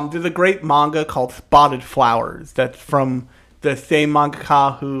 There's a great manga called Spotted Flowers that's from the same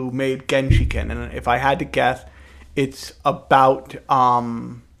mangaka who made Genshiken, and if I had to guess, it's about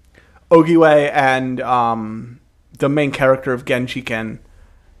Ogiwe and the main character of Genshiken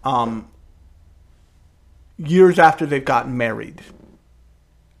years after they've gotten married.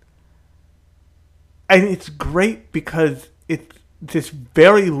 And it's great because it's this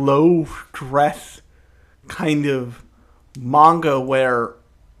very low stress kind of manga where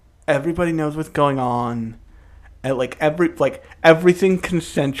everybody knows what's going on, and everything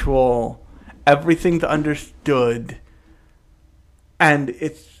consensual, everything's understood, and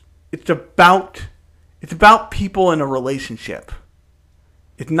it's about people in a relationship.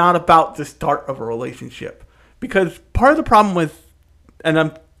 It's not about the start of a relationship, because part of the problem with, and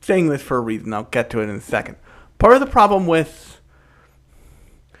I'm saying this for a reason, I'll get to it in a second. Part of the problem with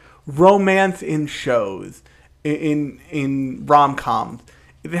romance in shows, in rom-coms,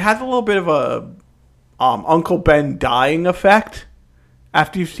 it has a little bit of a Uncle Ben dying effect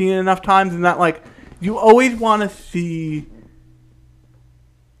after you've seen it enough times, and that, like, you always want to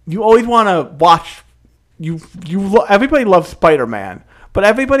watch. Everybody loves Spider-Man, but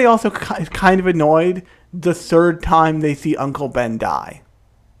everybody also is kind of annoyed the third time they see Uncle Ben die.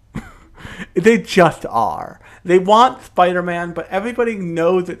 They just are. They want Spider-Man, but everybody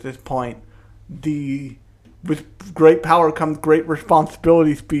knows at this point with great power comes great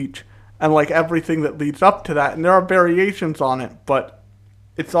responsibility speech, and, like, everything that leads up to that. And there are variations on it, but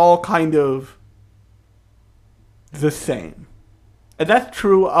it's all kind of the same. And that's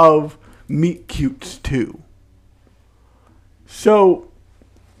true of meet cutes too. So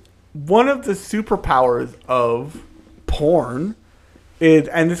one of the superpowers of porn is,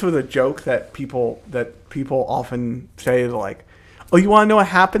 and this was a joke that people often say, is like, oh, you want to know what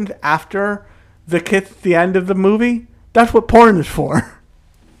happens after the kiss at the end of the movie? That's what porn is for.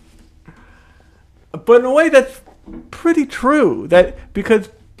 But in a way, that's pretty true. That because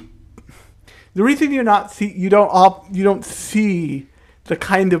the reason you don't see the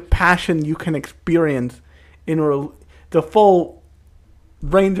kind of passion you can experience the full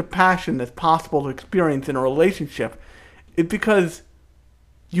range of passion that's possible to experience in a relationship is because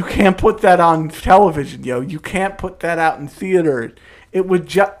you can't put that on television, yo. You can't put that out in theaters. They would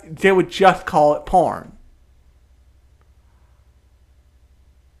just call it porn.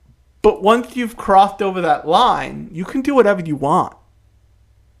 But once you've crossed over that line, you can do whatever you want.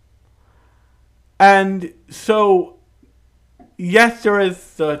 And so, yes, there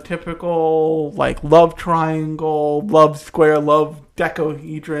is the typical, like, love triangle, love square, love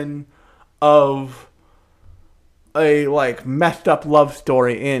decahedron of a, like, messed up love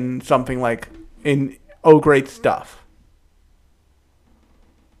story in something like in Oh Great Stuff.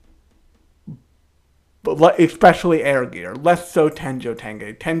 But especially Air Gear, less so Tenjo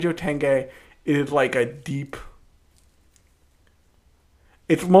Tenge. Tenjo Tenge is like a deep...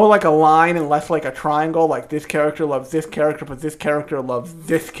 it's more like a line and less like a triangle. Like this character loves this character, but this character loves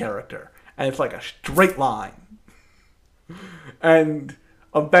this character. And it's like a straight line. And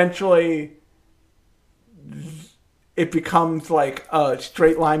eventually it becomes like a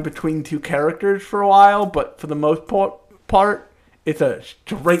straight line between two characters for a while, but for the most part, it's a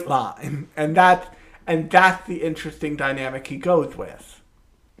straight line. And that's the interesting dynamic he goes with.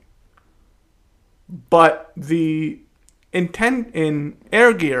 But the intent in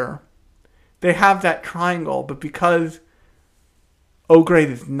Air Gear, they have that triangle, but because O-Grade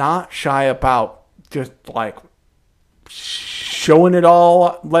is not shy about just like showing it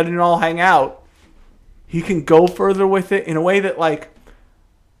all, letting it all hang out, he can go further with it in a way that, like,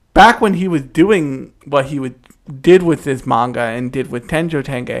 back when he was doing what he did with this manga and did with Tenjo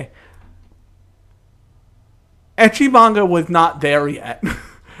Tenge, ecchi manga was not there yet.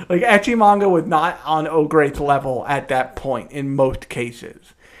 Like, ecchi manga was not on O-Grade's level at that point in most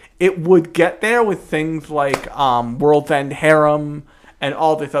cases. It would get there with things like World's End Harem and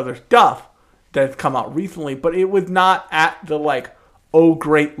all this other stuff that's come out recently, but it was not at the, like,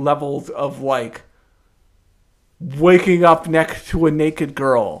 O-Grade levels of, like, waking up next to a naked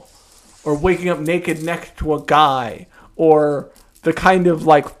girl, or waking up naked next to a guy, or the kind of,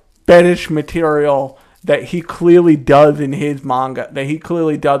 like, fetish material that he clearly does in his manga,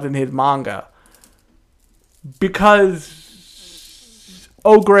 because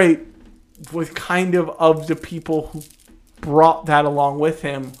O-Grade was kind of the people who brought that along with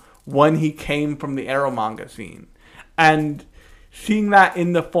him when he came from the Ero manga scene. And seeing that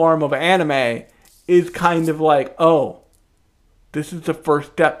in the form of anime is kind of like, oh, this is the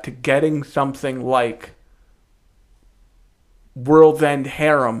first step to getting something like World's End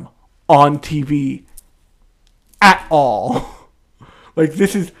Harem on TV at all. Like,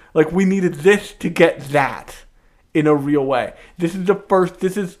 this is, like, we needed this to get that in a real way. This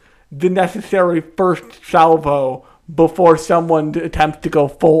is the necessary first salvo before someone attempts to go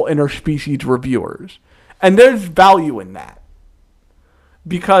full interspecies reviewers. And there's value in that.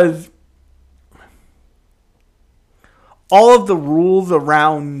 Because all of the rules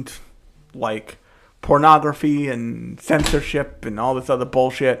around, like, pornography and censorship and all this other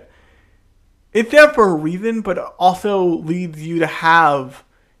bullshit, it's there for a reason, but it also leads you to have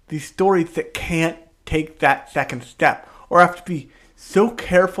these stories that can't take that second step, or have to be so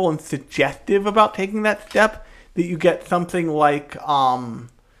careful and suggestive about taking that step that you get something like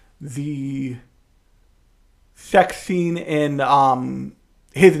the sex scene in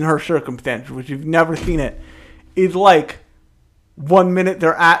His and Her Circumstance, which, if you've never seen it, is like 1 minute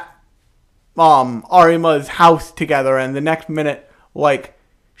they're at Arima's house together, and the next minute, like,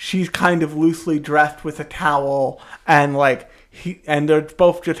 she's kind of loosely dressed with a towel, and like they're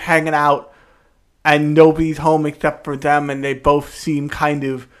both just hanging out, and nobody's home except for them, and they both seem kind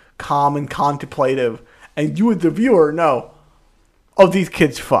of calm and contemplative. And you, as the viewer, know, oh, these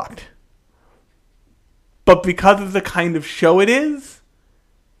kids fucked. But because of the kind of show it is,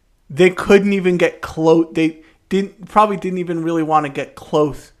 they couldn't even get close. They probably didn't even really want to get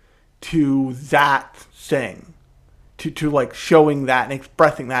close to that thing. To like showing that and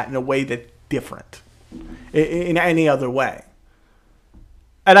expressing that in a way that's different in any other way.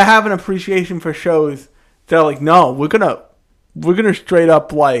 And I have an appreciation for shows that are like, no, we're gonna straight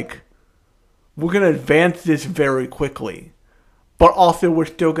up, like, we're gonna advance this very quickly, but also we're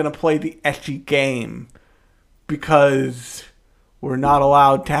still gonna play the ecchi game because we're not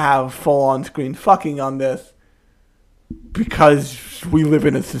allowed to have full on screen fucking on this because we live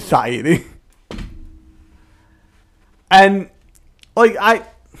in a society. And, like,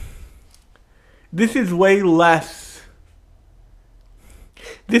 this has way less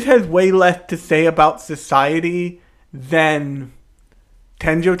to say about society than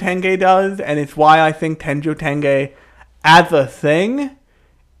Tenjo Tenge does, and it's why I think Tenjo Tenge, as a thing,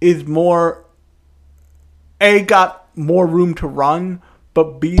 is more, A, got more room to run,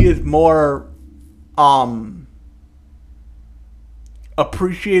 but B, is more,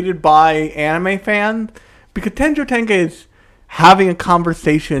 appreciated by anime fans. Because Tenjo Tenge is having a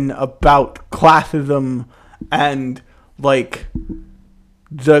conversation about classism and, like,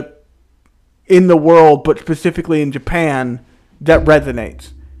 in the world, but specifically in Japan, that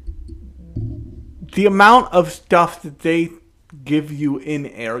resonates. The amount of stuff that they give you in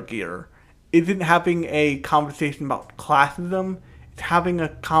Air Gear isn't having a conversation about classism. It's having a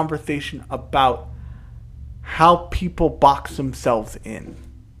conversation about how people box themselves in.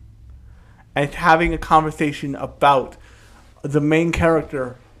 And it's having a conversation about the main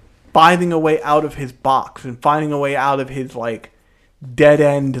character finding a way out of his box and finding a way out of his, like,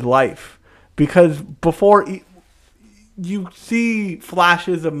 dead-end life. Because before you see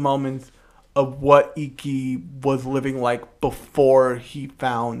flashes of moments of what Iki was living like before he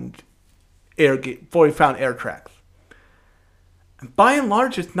found Air Tracks. And by and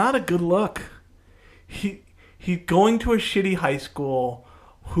large, it's not a good look. He's going to a shitty high school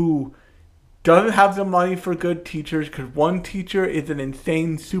who doesn't have the money for good teachers because one teacher is an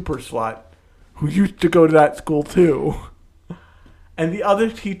insane super slut who used to go to that school too. And the other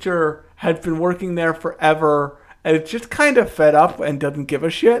teacher has been working there forever and is just kind of fed up and doesn't give a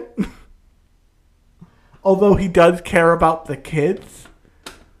shit. Although he does care about the kids.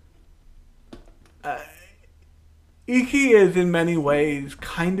 Iki is in many ways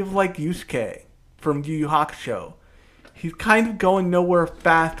kind of like Yusuke from Yu Yu Hakusho. He's kind of going nowhere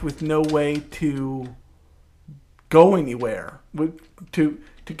fast with no way to go anywhere, to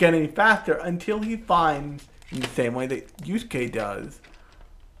get any faster until he finds, in the same way that Yusuke does,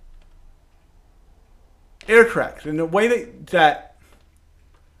 Air Tracks. In the way that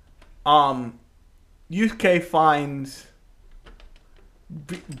Yusuke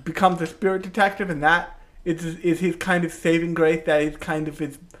becomes a spirit detective, and that is his kind of saving grace. That is kind of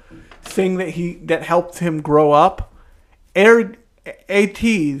his thing that helps him grow up.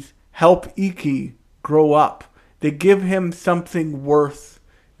 ATs help Iki grow up. They give him something worth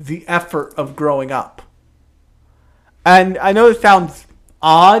the effort of growing up. And I know it sounds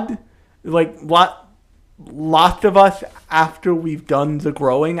odd, like lots of us, after we've done the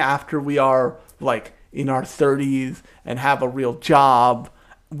growing, after we are like in our 30s and have a real job,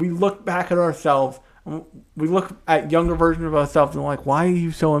 we look back at ourselves, we look at younger versions of ourselves and we're like, why are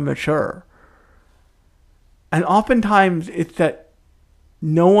you so immature? And oftentimes it's that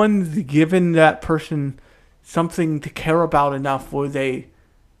no one's given that person something to care about enough where they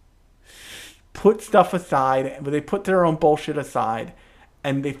put stuff aside, where they put their own bullshit aside,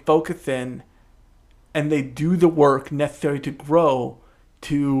 and they focus in, and they do the work necessary to grow,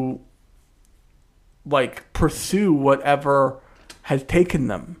 to like pursue whatever has taken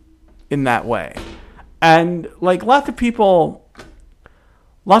them in that way. And like lots of people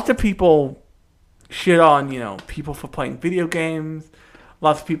shit on, people for playing video games.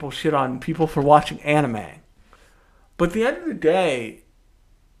 Lots of people shit on people for watching anime. But at the end of the day,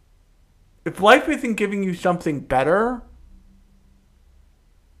 if life isn't giving you something better,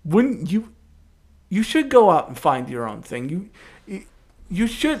 wouldn't you should go out and find your own thing. You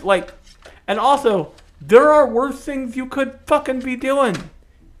should, like, and also, there are worse things you could fucking be doing.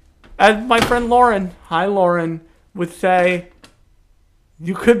 As my friend Lauren, hi Lauren, would say,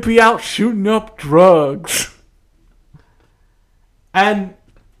 you could be out shooting up drugs. And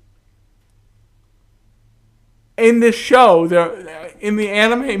in this show, in the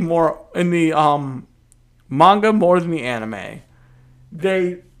anime more, in the manga more than the anime,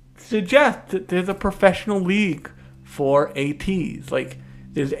 they suggest that there's a professional league for ATs. Like,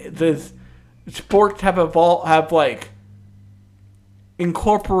 there's sports have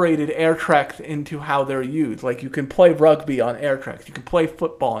incorporated Air Tracks into how they're used. Like, you can play rugby on Air Tracks. You can play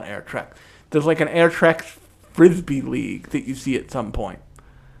football on Air Tracks. There's like an Air Tracks Frisbee league that you see at some point.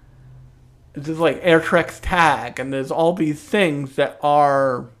 There's like Air Tracks tag, and there's all these things that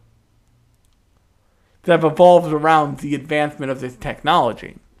have evolved around the advancement of this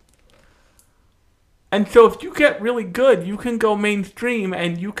technology. And so if you get really good, you can go mainstream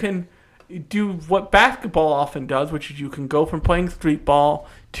and you can do what basketball often does, which is you can go from playing street ball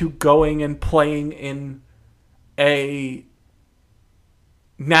to going and playing in a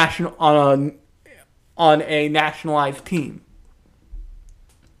national on a nationalized team.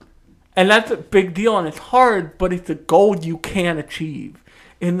 And that's a big deal, and it's hard, but it's a goal you can achieve.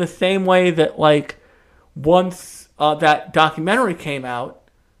 In the same way that, like, once that documentary came out,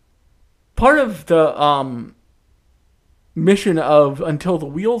 part of the mission of Until the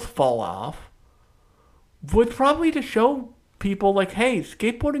Wheels Fall Off was probably to show people, like, hey,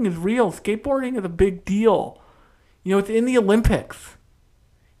 skateboarding is real. Skateboarding is a big deal. It's in the Olympics.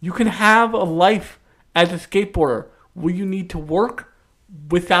 You can have a life as a skateboarder. Will you need to work?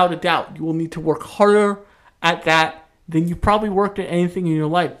 Without a doubt. You will need to work harder at that than you probably worked at anything in your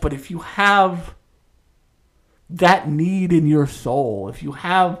life. But if you have that need in your soul, if you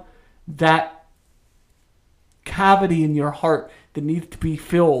have that cavity in your heart that needs to be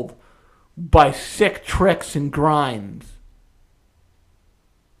filled by sick tricks and grinds,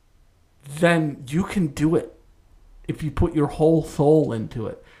 then you can do it if you put your whole soul into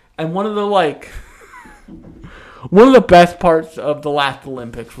it. And one of the best parts of the last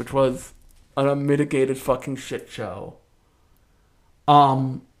Olympics, which was an unmitigated fucking shit show,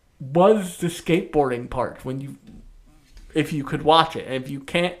 was the skateboarding part. If you could watch it, and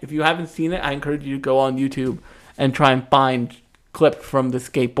if you haven't seen it, I encourage you to go on YouTube and try and find clips from the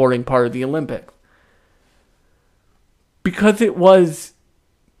skateboarding part of the Olympics. Because it was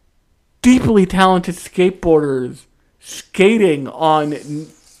deeply talented skateboarders skating on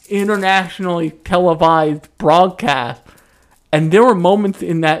internationally televised broadcasts. And there were moments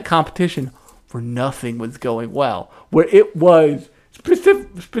in that competition where nothing was going well. Where it was,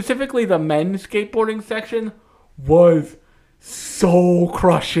 specifically the men's skateboarding section, was soul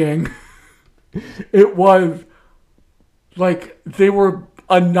crushing. It was like they were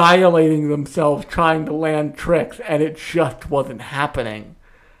annihilating themselves trying to land tricks, and it just wasn't happening.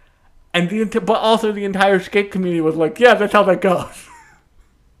 And but also the entire skate community was like, yeah, that's how that goes.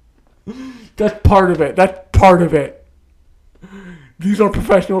 That's part of it. That's part of it. These are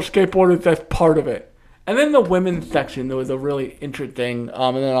professional skateboarders. That's part of it. And then the women's section, there was a really interesting,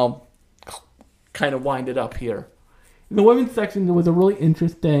 and then I'll kind of wind it up here. In the women's section, there was a really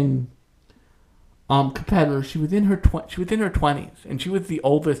interesting competitor. She was in her 20s, and she was the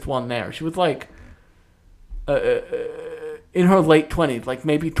oldest one there. She was like in her late 20s, like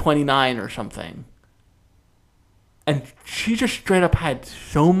maybe 29 or something. And she just straight up had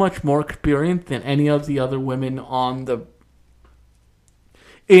so much more experience than any of the other women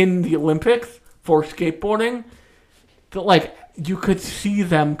in the Olympics for skateboarding, that like you could see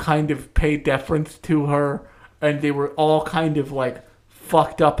them kind of pay deference to her, and they were all kind of like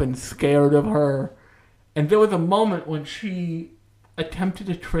fucked up and scared of her. And there was a moment when she attempted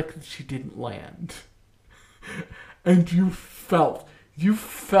a trick that she didn't land. And you felt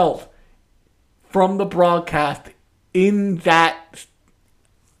from the broadcast on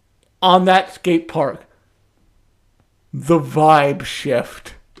that skate park, the vibe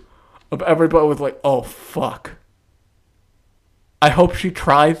shift of everybody was like, oh fuck. I hope she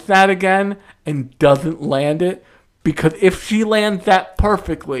tries that again and doesn't land it, because if she lands that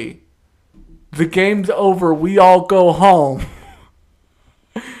perfectly, the game's over, we all go home.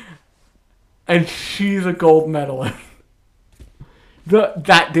 And she's a gold medalist. She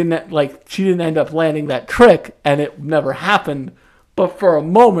didn't end up landing that trick, and it never happened. But for a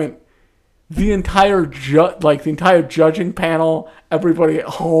moment, the entire judging panel, everybody at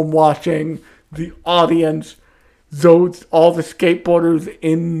home watching, the audience, all the skateboarders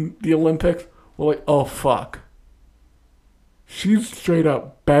in the Olympics were like, oh fuck. She's straight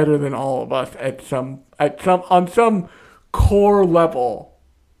up better than all of us on some core level.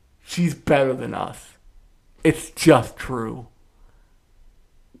 She's better than us. It's just true.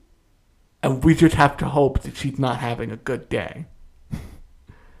 And we just have to hope that she's not having a good day.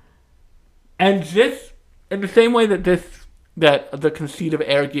 And this, in the same way that the conceit of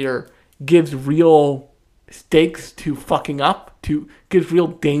Air Gear gives real stakes to fucking up, gives real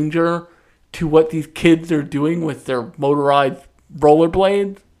danger to what these kids are doing with their motorized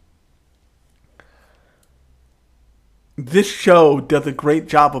rollerblades, this show does a great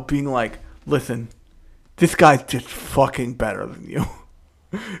job of being like, listen, this guy's just fucking better than you.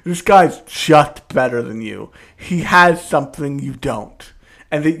 This guy's just better than you. He has something you don't,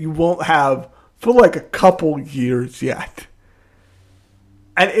 and that you won't have for like a couple years yet.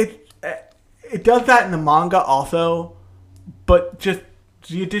 And it does that in the manga also, but just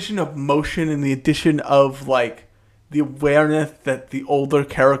the addition of motion and the addition of like the awareness that the older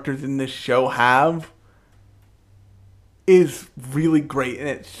characters in this show have is really great, and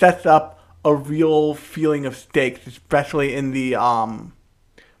it sets up a real feeling of stakes, especially in the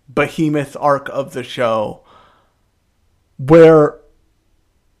Behemoth arc of the show, where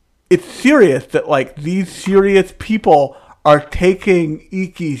it's serious that like these serious people are taking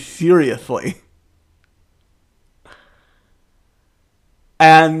Iki seriously.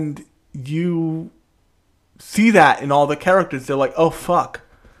 And you see that in all the characters. They're like, oh fuck,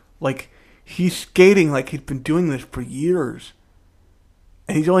 like he's skating like he's been doing this for years,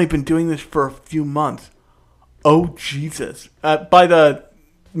 and he's only been doing this for a few months. Oh Jesus! By the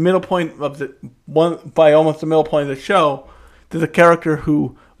middle point of by almost the middle point of the show, there's a character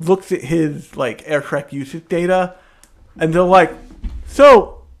who looks at his like Air Trek usage data, and they're like,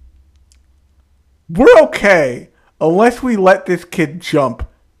 so we're okay unless we let this kid jump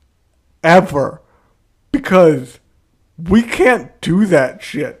ever, because we can't do that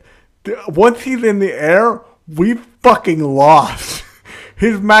shit. Once he's in the air, we fucking lost.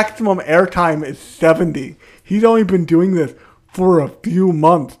 His maximum airtime is 70. He's only been doing this for a few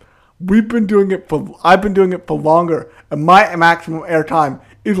months. I've been doing it for longer, and my maximum airtime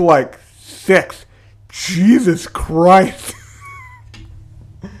is like 6. Jesus Christ.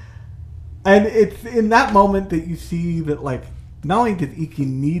 And it's in that moment that you see that, like, not only does Iki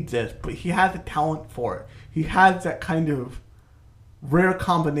need this, but he has a talent for it. He has that kind of rare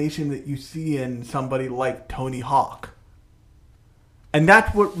combination that you see in somebody like Tony Hawk. And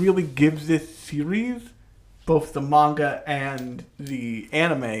that's what really gives this series, both the manga and the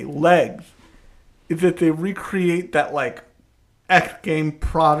anime, legs, is that they recreate that, like, X-Game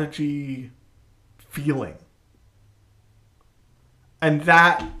Prodigy feeling. And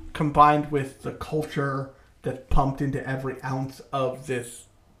that, combined with the culture that's pumped into every ounce of this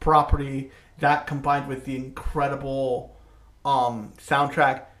property, that combined with the incredible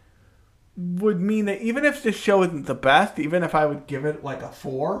soundtrack, would mean that even if this show isn't the best, even if I would give it like a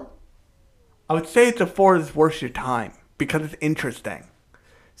 4, I would say it's a 4 that's worth your time because it's interesting.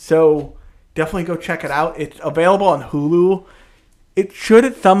 So definitely go check it out. It's available on Hulu. It should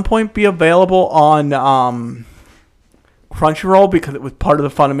at some point be available on Crunchyroll because it was part of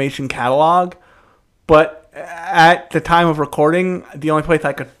the Funimation catalog. But at the time of recording, the only place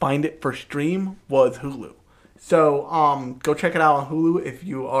I could find it for stream was Hulu. So go check it out on Hulu if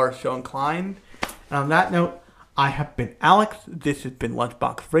you are so inclined. And on that note, I have been Alex. This has been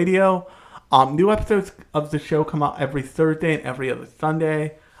Lunchbox Radio. New episodes of the show come out every Thursday and every other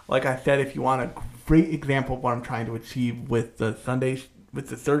Sunday. Like I said, if you want a great example of what I'm trying to achieve with the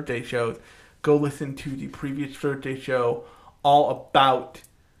Thursday shows, go listen to the previous Thursday show all about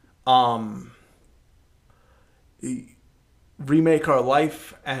Remake Our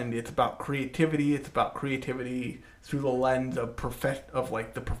Life, and it's about creativity. It's about creativity through the lens of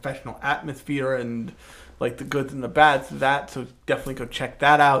like the professional atmosphere and like the goods and the bads of that. So definitely go check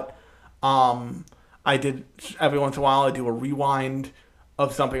that out. I did every once in a while I do a rewind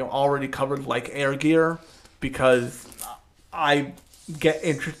of something I've already covered, like Air Gear, because I get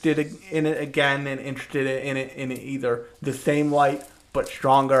interested in it again and interested in it in either the same light but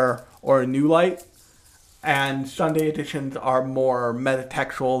stronger or a new light. And Sunday editions are more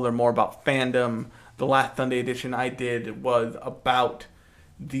metatextual. They're more about fandom. The last Sunday edition I did was about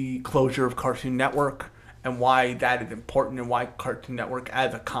the closure of Cartoon Network and why that is important and why Cartoon Network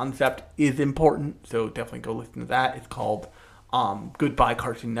as a concept is important. So definitely go listen to that. It's called Goodbye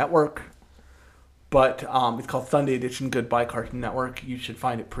Cartoon Network. But it's called Sunday Edition Goodbye Cartoon Network. You should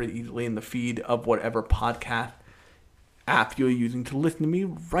find it pretty easily in the feed of whatever podcast app you're using to listen to me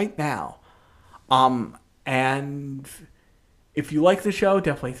right now. And if you like the show,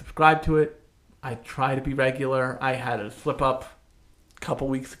 definitely subscribe to it. I try to be regular. I had a slip up a couple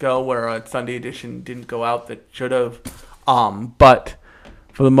weeks ago where a Sunday edition didn't go out that should have. But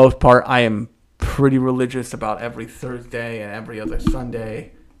for the most part, I am pretty religious about every Thursday and every other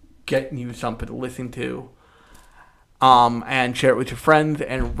Sunday getting you something to listen to. And share it with your friends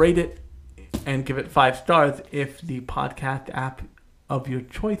and rate it and give it 5 stars if the podcast app of your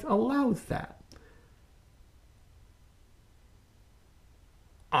choice allows that.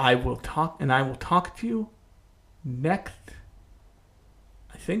 I will talk to you next.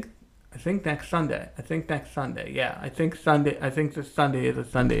 I think next Sunday. Yeah, I think this Sunday is a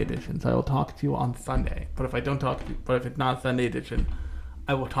Sunday edition. So I will talk to you on Sunday. But if it's not a Sunday edition,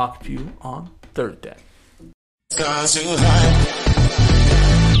 I will talk to you on Thursday. Stars too high,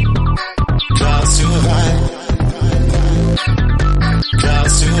 clouds too high,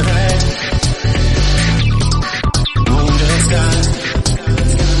 clouds too high, moon the sky.